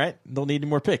 All right, they'll need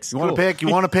more picks. You want to pick? You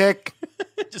want to pick?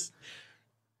 Just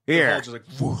Here. just like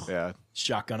whoo, Yeah.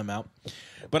 shotgun them out.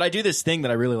 But I do this thing that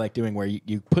I really like doing, where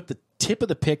you put the tip of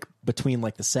the pick between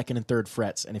like the second and third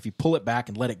frets, and if you pull it back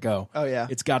and let it go, Oh, yeah.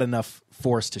 it's got enough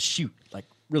force to shoot like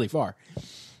really far.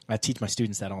 I teach my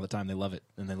students that all the time. They love it,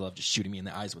 and they love just shooting me in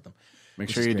the eyes with them. Make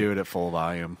which sure is you great. do it at full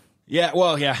volume. Yeah,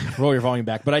 well, yeah, roll your volume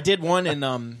back. But I did one in but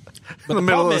In the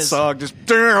middle of the is, song, just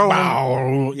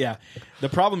Wow. Yeah. The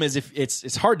problem is if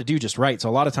it's hard to do just right. So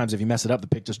a lot of times if you mess it up, the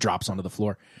pick just drops onto the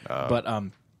floor. But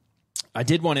I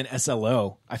did one in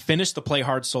SLO. I finished the play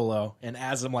hard solo, and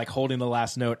as I'm like holding the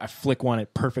last note, I flick one.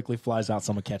 It perfectly flies out.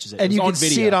 Someone catches it. And It was you on can see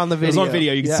video. it on the It was on video.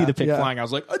 video. You can Yeah, see the pick yeah. flying. I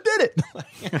was like, I did it.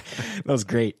 That was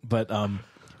great. But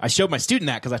I showed my student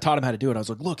that because I taught him how to do it. I was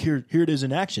like, look, here it is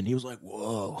in action. He was like,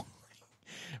 whoa.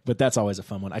 But that's always a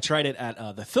fun one. I tried it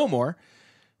at the Fillmore,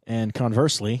 and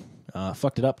conversely,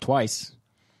 fucked it up twice.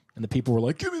 And the people were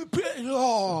like, give me the pick.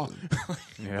 Oh.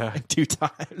 Yeah. 2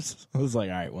 times. I was like,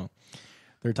 all right, well,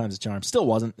 third time's a charm. Still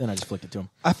wasn't. Then I just flicked it to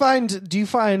him. Do you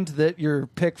find that your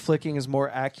pick flicking is more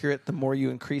accurate the more you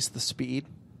increase the speed?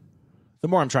 The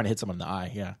more I'm trying to hit someone in the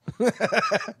eye, yeah.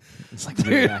 It's like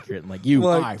really accurate. And like, you,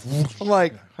 eye. I'm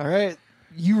like, all right,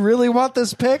 you really want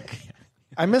this pick?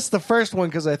 I missed the first one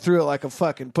because I threw it like a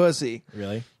fucking pussy.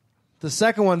 Really? The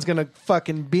second one's going to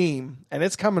fucking beam, and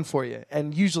it's coming for you.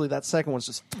 And usually that second one's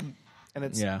just... and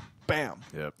it's Yeah. bam,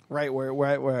 Yep. right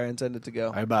where I intended to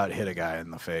go. I about hit a guy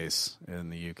in the face in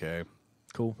the UK.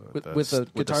 Cool. With a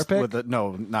guitar pick?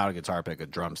 No, not a guitar pick, a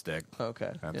drumstick.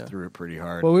 Okay, I yeah. threw it pretty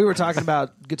hard. Well, we were talking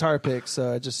about guitar picks,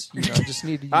 so I just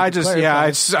need you I to was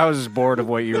clarify. just bored of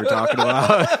what you were talking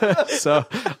about, so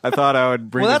I thought I would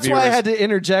bring. Well, that's the why I viewers- had to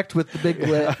interject with the big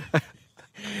lit.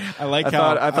 I like I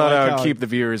how thought I like would how- keep the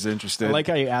viewers interested. I like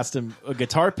how you asked him a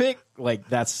guitar pick. Like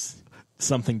that's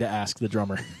something to ask the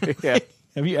drummer. Yeah.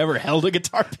 Have you ever held a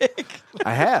guitar pick?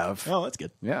 I have. Oh, that's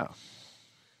good. Yeah.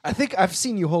 I think I've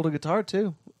seen you hold a guitar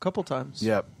too, a couple times.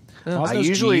 Yep. Osmo's I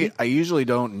G. usually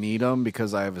don't need them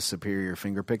because I have a superior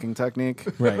finger picking technique.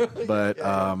 Right. But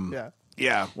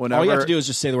yeah, whenever All you have to do is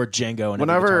just say the word Django, and every guitar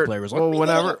whenever player was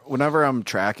like, whenever I'm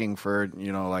tracking for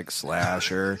like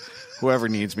Slash or whoever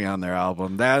needs me on their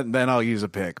album, then I'll use a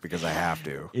pick because I have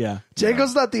to. yeah.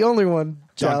 Django's not the only one.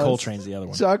 John Dallas. Coltrane's the other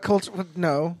one. John Coltrane,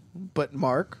 no, but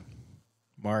Mark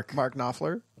Mark.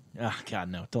 Knopfler. Ah, God,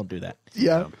 no! Don't do that.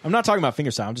 Yeah, I'm not talking about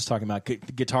fingerstyle. I'm just talking about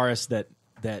guitarists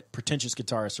that pretentious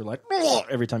guitarists are like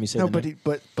every time you say no, the but name.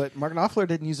 but Mark Knopfler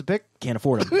didn't use a pick. Can't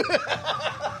afford them.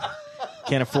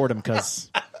 Can't afford them because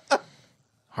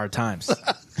hard times.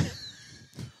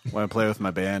 When I play with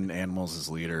my band Animals as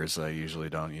leaders, I usually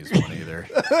don't use one either.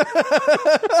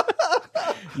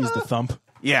 Use the thump.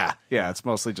 yeah, it's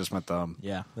mostly just my thumb.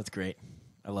 Yeah, that's great.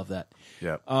 I love that.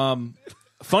 Yep.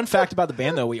 Fun fact about the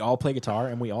band, though, we all play guitar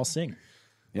and we all sing.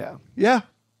 yeah. Yeah,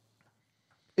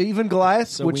 even Goliath,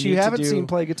 So which we you need to haven't do- seen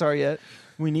play guitar yet.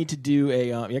 We need to do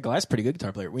a Goliath's a pretty good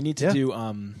guitar player. We need to Yeah.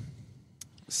 do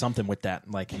something with that,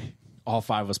 like all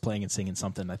five of us playing and singing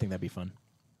something. I think that'd be fun.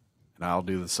 And I'll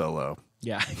do the solo.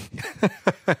 Yeah,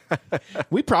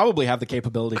 we probably have the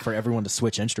capability for everyone to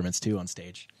switch instruments too on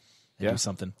stage and Yeah. do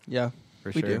something. Yeah,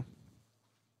 For we sure. do.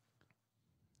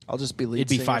 I'll just be lead It'd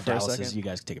be singer five for a Dallases. second. You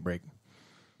guys could take a break.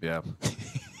 Yeah.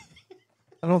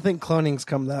 I don't think cloning's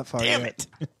come that far Damn yet.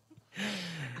 it!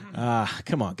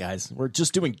 Come on, guys. We're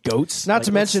just doing goats. Not Like,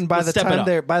 to mention, let's step it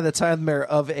up. by the time they're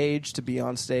of age to be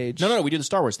on stage. No, we do the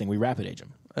Star Wars thing. We rapid age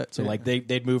them. So yeah. like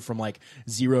they'd move from like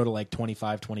 0 to like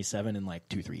 25, 27 in like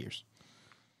 2-3 years,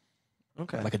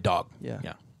 Okay. like a dog. Yeah.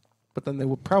 yeah. But then they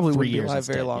would probably 3 wouldn't be years alive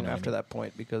instead, very you long know what I after mean? that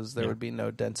point because there Yeah. would be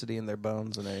no density in their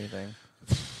bones and anything.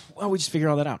 Well, we just figure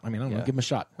all that out. I mean, I don't know. Yeah. Give them a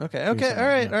shot. Okay. Figure something All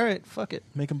right. out. Yeah. All right. Fuck it.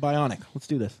 Make them bionic. Let's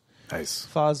do this. Nice.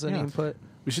 Fuzz and Yeah. input.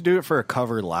 We should do it for a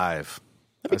cover live.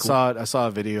 I saw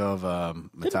a video of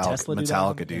Tesla do that?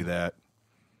 Metallica do that.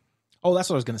 Oh, that's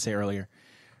what I was going to say earlier.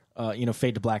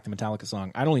 Fade to Black, the Metallica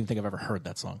song. I don't even think I've ever heard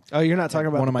that song. Oh, you're not talking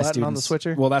about One the of my button students on the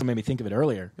switcher? Well, that made me think of it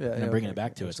earlier. Yeah, and yeah, I'm bringing okay. it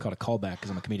back to it. It's called a callback because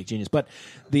I'm a comedic genius. But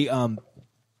the one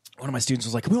of my students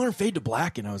was like, "Can we learn Fade to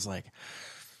Black?" And I was like,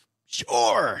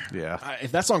 "Sure." Yeah.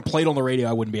 If that song played on the radio,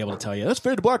 I wouldn't be able to tell you that's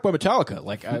Fade to Black by Metallica.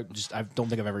 Like I don't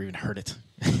think I've ever even heard it.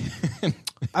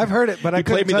 I've heard it, but I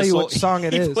couldn't tell you what song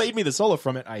it is. He played me the solo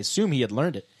from it. I assume he had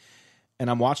learned it, and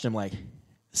I'm watching him like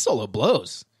this solo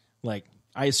blows. Like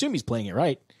I assume he's playing it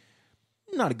right.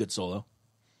 Not a good solo.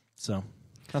 So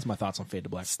that's my thoughts on Fade to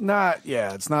Black. It's not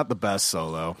the best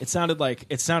solo. It sounded like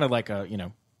a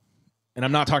and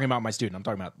I'm not talking about my student. I'm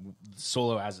talking about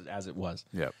solo as it was.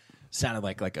 Yep. Sounded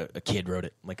like a kid wrote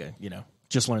it, like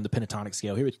just learned the pentatonic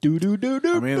scale. Here it's do do do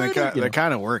do. I mean, they do,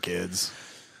 kind of were kids.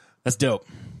 That's dope.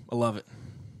 I love it.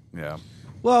 Yeah.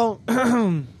 Well,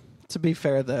 to be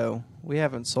fair, though, we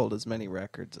haven't sold as many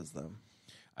records as them.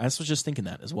 I was just thinking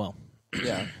that as well.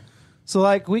 Yeah. So,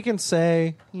 like, we can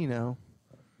say,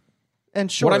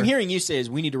 and sure. What I'm hearing you say is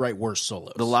we need to write worse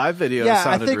solos. The live video Yeah, I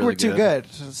sounded think really we're too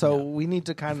good. So we need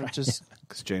to kind of just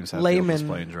because James Hetfield was playing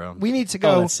layman. drums. We need to Oh,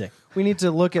 go. that's sick. We need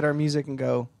to look at our music and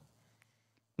go.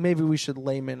 Maybe we should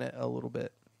layman it a little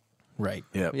bit. Right.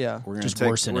 Yep. Yeah. We're gonna Just take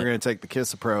worsen we're it. gonna take the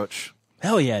Kiss approach.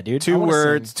 Hell yeah, dude. I Two wanna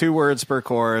words, sing. 2 words per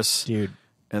chorus, Dude.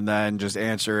 and then just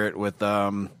answer it with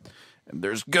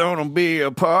 "There's gonna be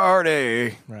a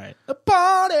party." Right. A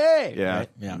party. Yeah. Right?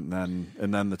 Yeah. And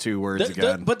then the 2 words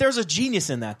again. But there's a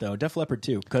genius in that though. Def Leppard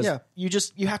too, because Yeah.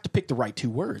 you have to pick the right 2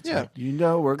 words. Yeah. Right? You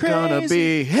know we're Crazy. gonna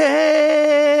be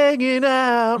hanging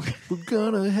out. We're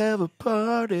gonna have a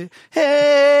party,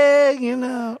 hanging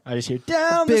out. I just hear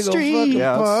down Big the old street. fucking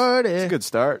Yeah, party. it's a good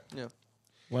start.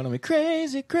 Why don't we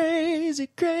crazy, crazy,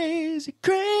 crazy,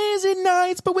 crazy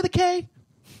nights, but with a K.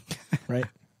 Right.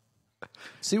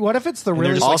 See, what if it's the they're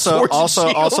really just like swords and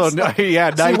shields.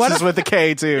 Nights what is if- with a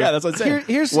K too. Yeah, that's what I'm saying.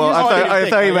 here's well, I didn't thought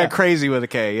think, you oh, meant yeah. crazy with a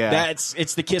K. Yeah,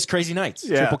 It's the Kiss Crazy Nights.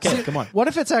 Yeah. Triple K. Come on. What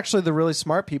if it's actually the really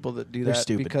smart people that do They're that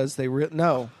stupid. because they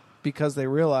because they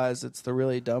realize it's the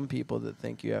really dumb people that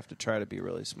think you have to try to be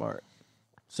really smart.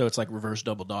 So it's like reverse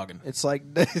double dogging. It's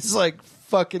like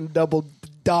fucking double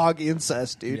dog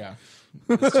incest, dude. Yeah.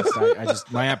 It's just, I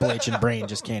just my Appalachian brain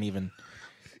just can't even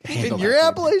handle Your that, dude.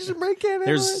 Appalachian brain can't handle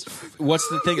There's it? what's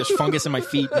the thing? There's fungus in my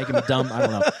feet making me dumb. I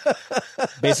don't know.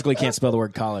 Basically, can't spell the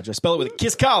word college. I spell it with a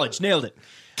Kiss College. Nailed it.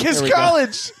 Kiss There we go.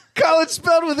 College. College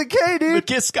spelled with a K, dude. The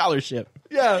Kiss Scholarship.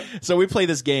 Yeah. So we play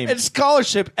this game. And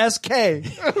scholarship, SK.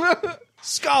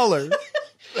 Scholar.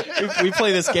 We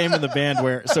play this game in the band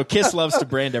where Kiss loves to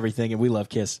brand everything and we love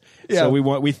Kiss. Yeah. So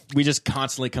we just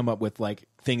constantly come up with like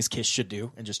things Kiss should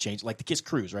do and just change, like the Kiss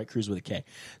Cruise, right? Cruise with a K.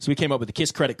 So we came up with the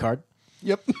Kiss credit card.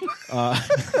 Yep.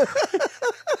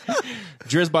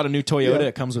 Driz bought a new Toyota.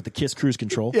 It comes with the Kiss Cruise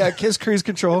Control. Yeah, Kiss Cruise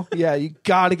Control. Yeah, you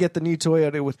got to get the new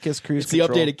Toyota with Kiss Cruise It's Control.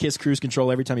 the updated Kiss Cruise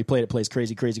Control. Every time you play it, it plays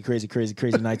crazy, crazy, crazy, crazy,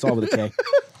 crazy nights, all with a K.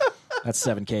 That's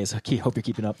 7 Ks. Hope you're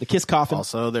keeping up. The Kiss Coffin.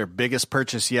 Also, their biggest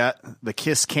purchase yet, the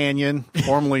Kiss Canyon,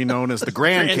 formerly known as the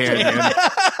Grand Canyon.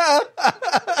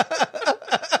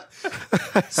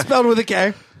 Spelled with a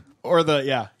K. Or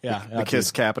the, The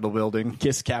Kiss Capitol Building.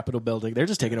 Kiss Capitol Building. They're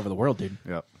just taking over the world, dude.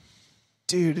 Yep.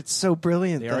 Dude, it's so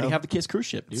brilliant. They already though. have the Kiss cruise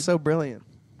ship, dude. So brilliant.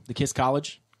 The Kiss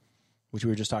College, which we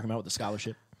were just talking about with the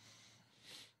scholarship.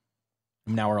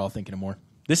 Now we're all thinking of more.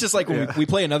 This is like when we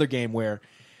play another game where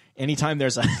anytime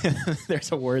there's a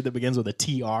there's a word that begins with a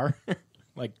TR,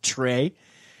 like tray,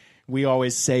 we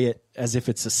always say it as if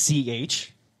it's a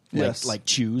CH, Yes. like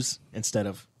choose instead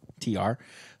of TR.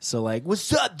 So like,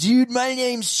 what's up, dude? My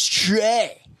name's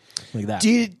Trey. Like that.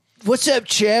 Dude, what's up,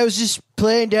 Trey? I was just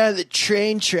playing down the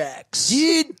train tracks.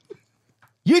 Dude,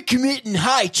 you're committing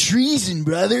high treason,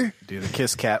 brother. Dude, the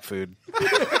Kiss cat food. You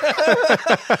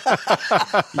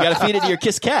got to feed it to your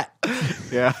Kiss cat.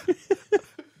 Yeah.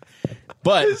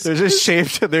 But They're just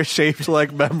shaped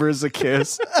like members of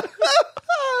Kiss.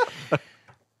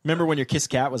 remember when your Kiss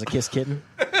cat was a Kiss kitten?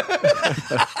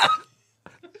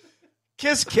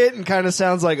 Kiss Kitten kind of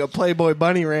sounds like a Playboy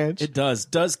Bunny Ranch. It does.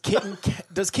 Does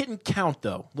kitten count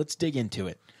though? Let's dig into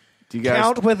it. Do you guys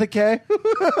Count with a K?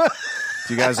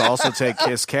 do you guys also take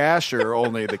Kiss Cash or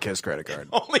only the Kiss credit card?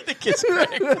 Only the Kiss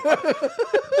credit card.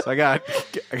 So I got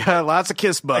lots of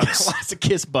Kiss bucks. Lots of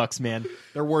Kiss bucks, man.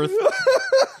 They're worth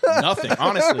nothing.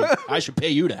 Honestly, I should pay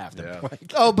you to have them. Yeah.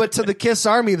 Like, Oh, but to the Kiss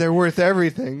Army, they're worth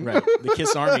everything. right. The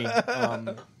Kiss Army.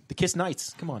 The Kiss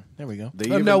Knights. Come on. There we go. They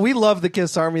Oh, even- no, we love the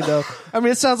Kiss Army, though. I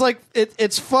mean, it sounds like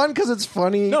it's fun because it's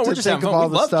funny No, to we're just think having of fun. all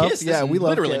We the love stuff. Kiss. Yeah, There's we love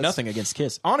literally Kiss. nothing against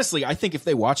Kiss. Honestly, I think if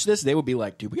they watch this, they would be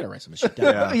like, dude, we got to write some shit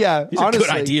down. Yeah, These are honestly.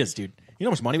 good ideas, dude. You know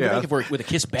how much money we Yeah. make if we're with a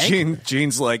Kiss bank?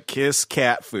 Gene's like Kiss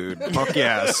cat food. Fuck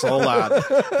yes. Hold on.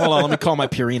 Hold on, let me call my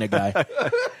Purina guy.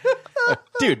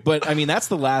 Dude, but I mean, that's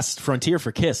the last frontier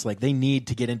for Kiss. Like, they need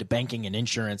to get into banking and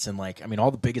insurance and, like, I mean, all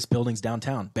the biggest buildings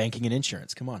downtown, banking and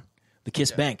insurance. Come on. The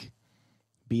Kiss Bank.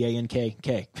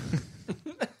 BANKK.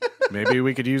 Maybe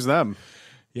we could use them.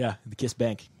 Yeah, the Kiss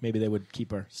Bank. Maybe they would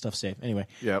keep our stuff safe. Anyway,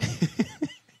 Yep.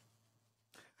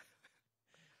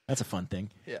 that's a fun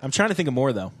thing. Yeah. I'm trying to think of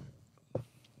more, though.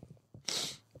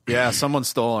 Yeah, someone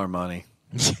stole our money.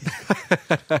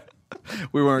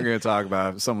 We weren't going to talk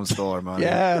about it. Someone stole our money.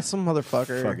 Yeah, some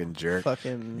motherfucker. Fucking jerk.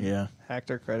 Fucking Yeah.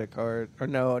 hacked our credit card. Or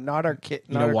no, not our kit.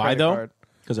 You know why, though?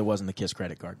 Because it wasn't the Kiss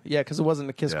credit card. Yeah, because it wasn't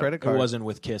a Kiss Yeah. credit It card. wasn't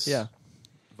with Kiss Yeah.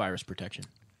 virus protection.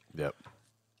 Yep.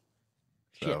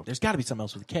 Shit, So- there's got to be something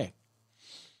else with a K.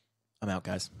 I'm out,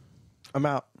 guys. I'm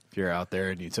out. If you're out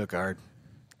there and you took our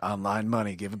online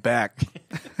money, give it back.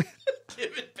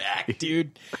 Give it back,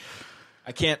 dude.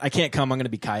 I can't come. I'm going to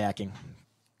be kayaking.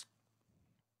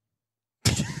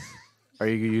 Are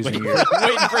you using your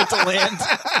Waiting for it to land.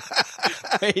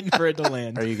 Waiting for it to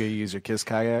land. Are you going to use your Kiss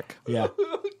kayak? Yeah.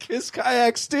 Kiss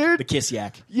kayaks, The dude. Kiss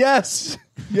Yak. Yes.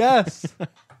 Yes.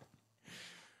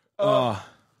 Oh,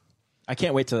 I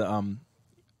can't wait to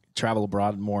travel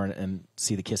abroad more and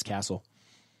see the Kiss Castle.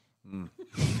 You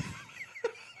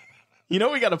know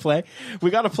what we got to play?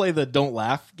 We got to play the Don't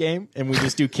Laugh game, and we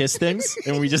just do Kiss things,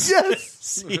 and we just Yes.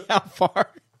 see how far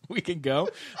we can go.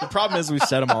 The problem is we've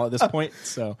said them all at this point,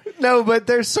 so No, but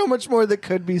there's so much more that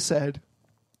could be said.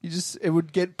 It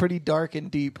would get pretty dark and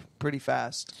deep pretty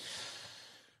fast.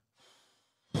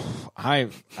 I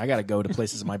got to go to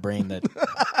places in my brain that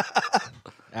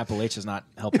Appalachia's not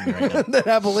helping me right now. That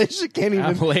Appalachia can't even.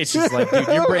 Appalachia's like, dude,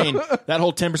 your brain, that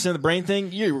whole 10% of the brain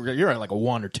thing, you're at like a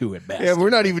 1 or 2 at best. Yeah, we're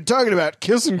not even talking about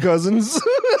kissing cousins.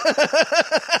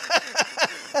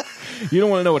 You don't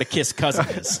want to know what a Kiss cousin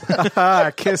is.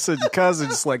 Kissing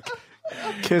cousins, like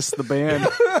Kiss the band.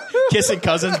 Kissing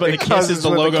cousins, but the Kiss Cousins is the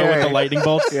with a logo K. with the lightning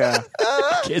bolts. Yeah.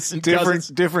 Kissing cousins.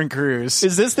 Different crews.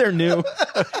 Is this their new?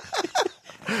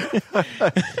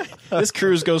 This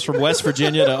cruise goes from West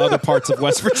Virginia to other parts of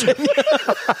West Virginia,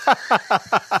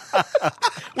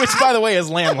 which, by the way, is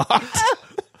landlocked.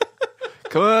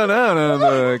 Come on out on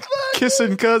the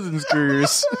Kissing Cousins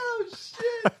cruise.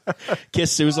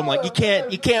 Kiss sues him like, you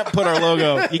can't put our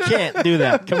logo. You can't do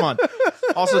that. Come on.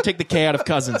 Also take the K out of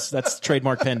Cousins. That's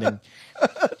trademark pending.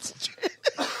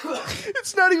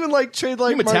 It's not even like trade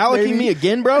like You metallicing me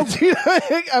again, bro? Dude,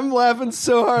 I'm laughing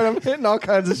so hard. I'm hitting all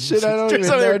kinds of shit. I don't Just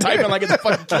even over there know. typing like it's a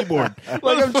fucking keyboard.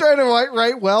 Like I'm trying to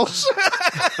write Welsh.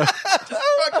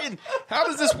 Fucking, how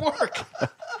does this work?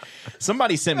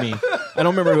 Somebody sent me, I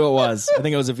don't remember who it was. I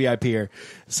think it was a VIPer.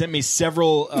 Sent me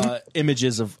several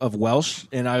images of Welsh,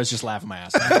 and I was just laughing my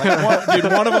ass off. Like,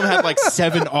 one of them had like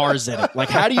 7 R's in it. Like,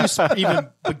 how do you even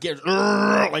begin?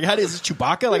 Like, how is this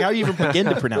Chewbacca? Like, how do you even begin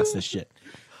to pronounce this shit?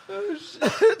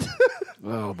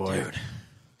 Oh boy. Dude.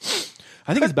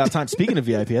 I think it's about time. Speaking of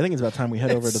VIP, I think it's about time we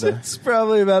head over to the. It's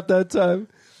probably about that time.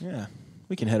 Yeah,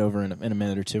 we can head over in a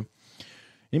minute or two.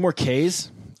 Any more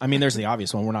K's? I mean, there's the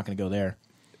obvious one. We're not going to go there.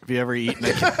 Have you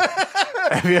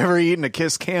ever eaten a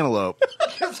Kiss cantaloupe?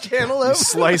 Kiss cantaloupe.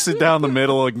 Slice it down the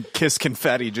middle and Kiss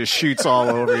confetti just shoots all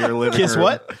over your living Kiss room.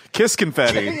 what? Kiss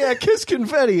confetti. Yeah, Kiss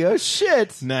confetti. Oh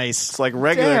shit. Nice. It's like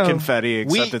regular Damn. confetti,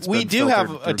 except it's We been do have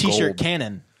filtered a through T-shirt gold.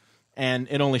 cannon, and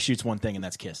it only shoots one thing, and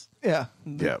that's Kiss. Yeah.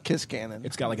 Yeah. Kiss cannon.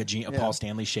 It's got like a Paul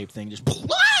Stanley shaped thing, just you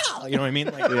know what I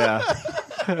mean? Like,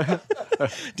 Yeah.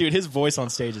 dude, his voice on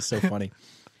stage is so funny.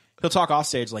 He'll talk off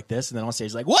stage like this, and then on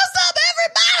stage like, "What's up, everybody?"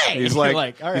 He's You're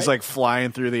like, all right. he's like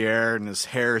flying through the air, and his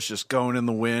hair is just going in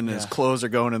the wind. And his clothes are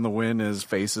going in the wind. And his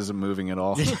face isn't moving at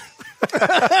all. He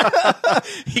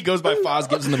goes by Foz,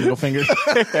 gives him the middle finger.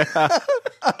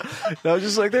 I was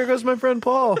just like, there goes my friend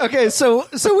Paul. Okay, so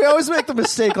we always make the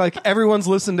mistake, like everyone's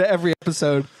listened to every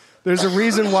episode. There's a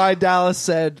reason why Dallas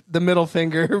said the middle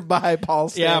finger by Paul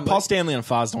Stanley. Yeah, Paul Stanley and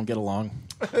Foz don't get along,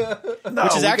 No,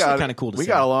 which is we actually got- kind of cool to We say.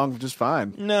 got along just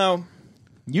fine. No,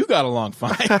 you got along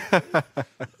fine.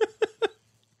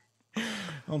 I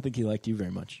don't think he liked you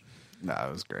very much. No,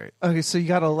 it was great. Okay, so you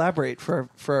got to elaborate for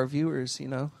our viewers, you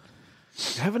know.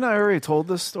 Haven't I already told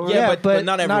this story? Yeah, but but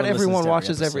not everyone listens to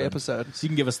watches every episode. So you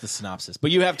can give us the synopsis,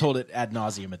 but you have told it ad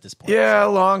nauseum at this point. Yeah,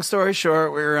 long story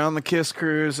short, we were on the Kiss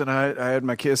cruise, and I had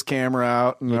my Kiss camera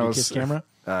out. And You I have a was, Kiss camera?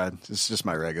 It's just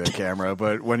my regular camera,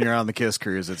 but when you're on the Kiss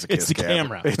cruise, it's a Kiss It's a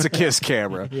camera. It's a Kiss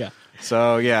camera. Yeah.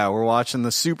 So, yeah, we're watching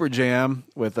the Super Jam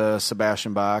with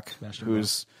Sebastian Bach,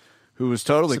 who was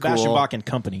totally Sebastian cool. Bach and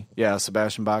Company. Yeah,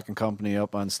 Sebastian Bach and company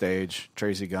up on stage.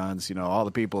 Tracy Guns, all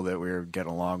the people that we were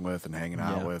getting along with and hanging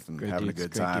out Yeah, with and great having dudes, a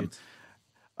good great time.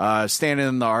 dudes. Standing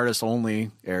in the artist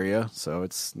only area, so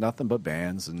it's nothing but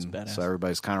bands, and badass. so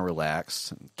everybody's kind of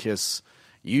relaxed. And Kiss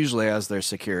usually has their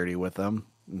security with them,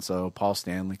 and so Paul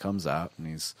Stanley comes out and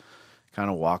he's kind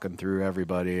of walking through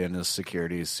everybody, and his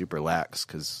security is super lax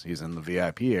because he's in the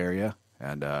VIP area,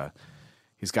 and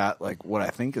he's got like what I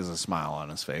think is a smile on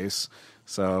his face.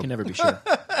 So Can never be sure.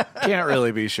 can't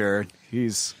really be sure.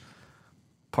 He's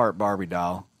part Barbie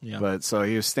doll. Yeah. But so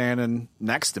he was standing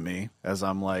next to me as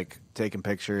I'm like taking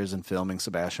pictures and filming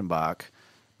Sebastian Bach.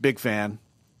 Big fan.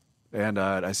 And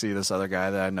I see this other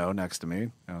guy that I know next to me.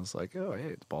 And I was like, oh, hey,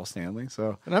 it's Paul Stanley.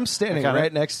 So And I'm standing I kinda-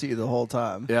 right next to you the whole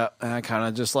time. yeah, and I kind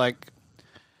of just like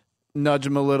nudge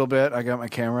him a little bit. I got my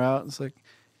camera out. It's like,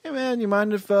 hey, man, you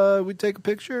mind if we take a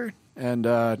picture? And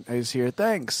I just hear,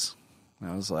 thanks.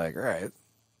 And I was like, all right.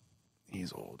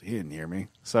 He's old. He didn't hear me.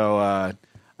 So I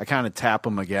kind of tap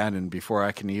him again, and before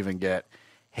I can even get,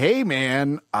 hey,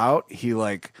 man, out, he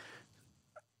like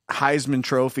Heisman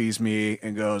trophies me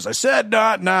and goes, I said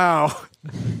not now.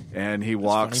 And he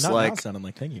walks Funny, not like, now sounding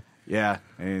like thank you. yeah,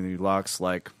 and he walks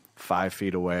like 5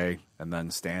 feet away and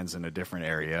then stands in a different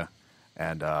area.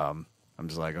 And I'm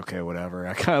just like, okay, whatever.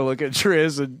 I kind of look at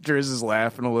Driz, and Driz is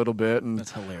laughing a little bit. And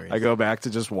That's hilarious. I go back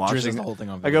to just watching. Driz is the whole thing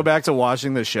on I video. go back to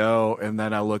watching the show, and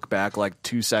then I look back like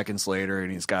 2 seconds later,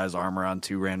 and he's got his arm around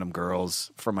 2 random girls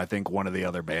from, I think, one of the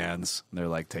other bands. And they're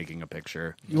like taking a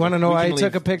picture. You want to know We why can I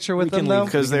took leave- a picture we with can them, though?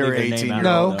 leave- Because We they can were leave their name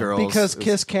 18-year-old No, girls. because It's-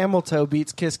 Kiss Camel Toe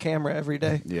beats Kiss Camera every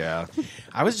day. Yeah.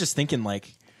 I was just thinking,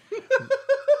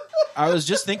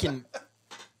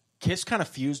 Kiss kind of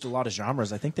fused a lot of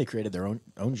genres. I think they created their own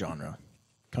genre,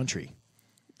 country.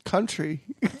 Country.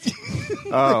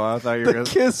 Oh, I thought you were going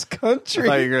to Kiss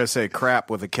Country. say crap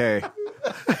with a K.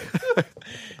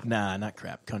 Nah, not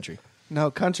crap, country. No,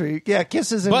 country. Yeah,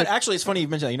 Kiss is in But the actually, it's funny you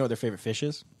mentioned that. You know what their favorite fish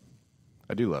is?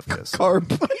 I do love Kiss.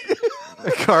 carp.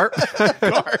 Carp.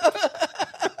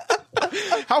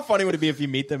 How funny would it be if you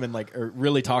meet them and or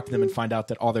really talk to them and find out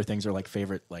that all their things are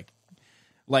favorite,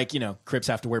 Crips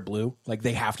have to wear blue,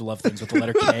 they have to love things with the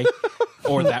letter K,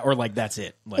 or that's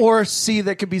it, Or C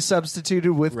that could be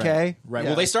substituted with right, K. right. Yeah.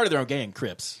 Well, they started their own gang,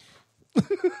 Crips.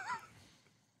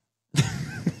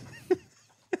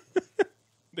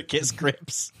 The Kiss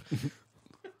Crips.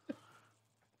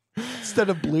 Instead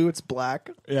of blue, it's black.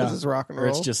 Yeah. This is rock and Or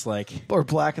roll. it's just like, or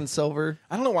black and silver.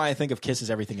 I don't know why I think of Kiss as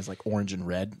everything is like orange and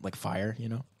red, like fire, you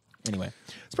know? Anyway,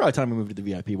 it's probably time we move to the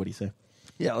VIP. What do you say?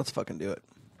 Yeah, let's fucking do it.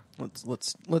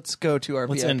 Let's go to our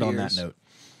Let's VIPers. end on that note.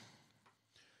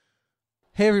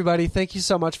 Hey everybody, thank you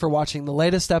so much for watching the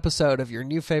latest episode of your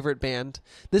new favorite band.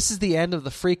 This is the end of the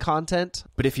free content.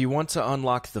 But if you want to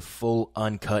unlock the full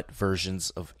uncut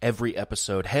versions of every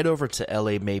episode, head over to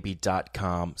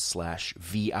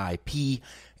lamaybe.com/VIP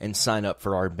and sign up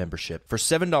for our membership. For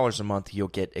 $7 a month, you'll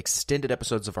get extended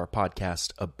episodes of our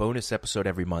podcast, a bonus episode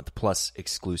every month, plus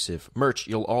exclusive merch.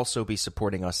 You'll also be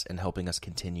supporting us and helping us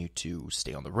continue to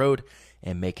stay on the road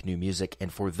and make new music.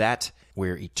 And for that,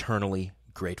 we're eternally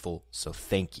grateful. So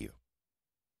thank you.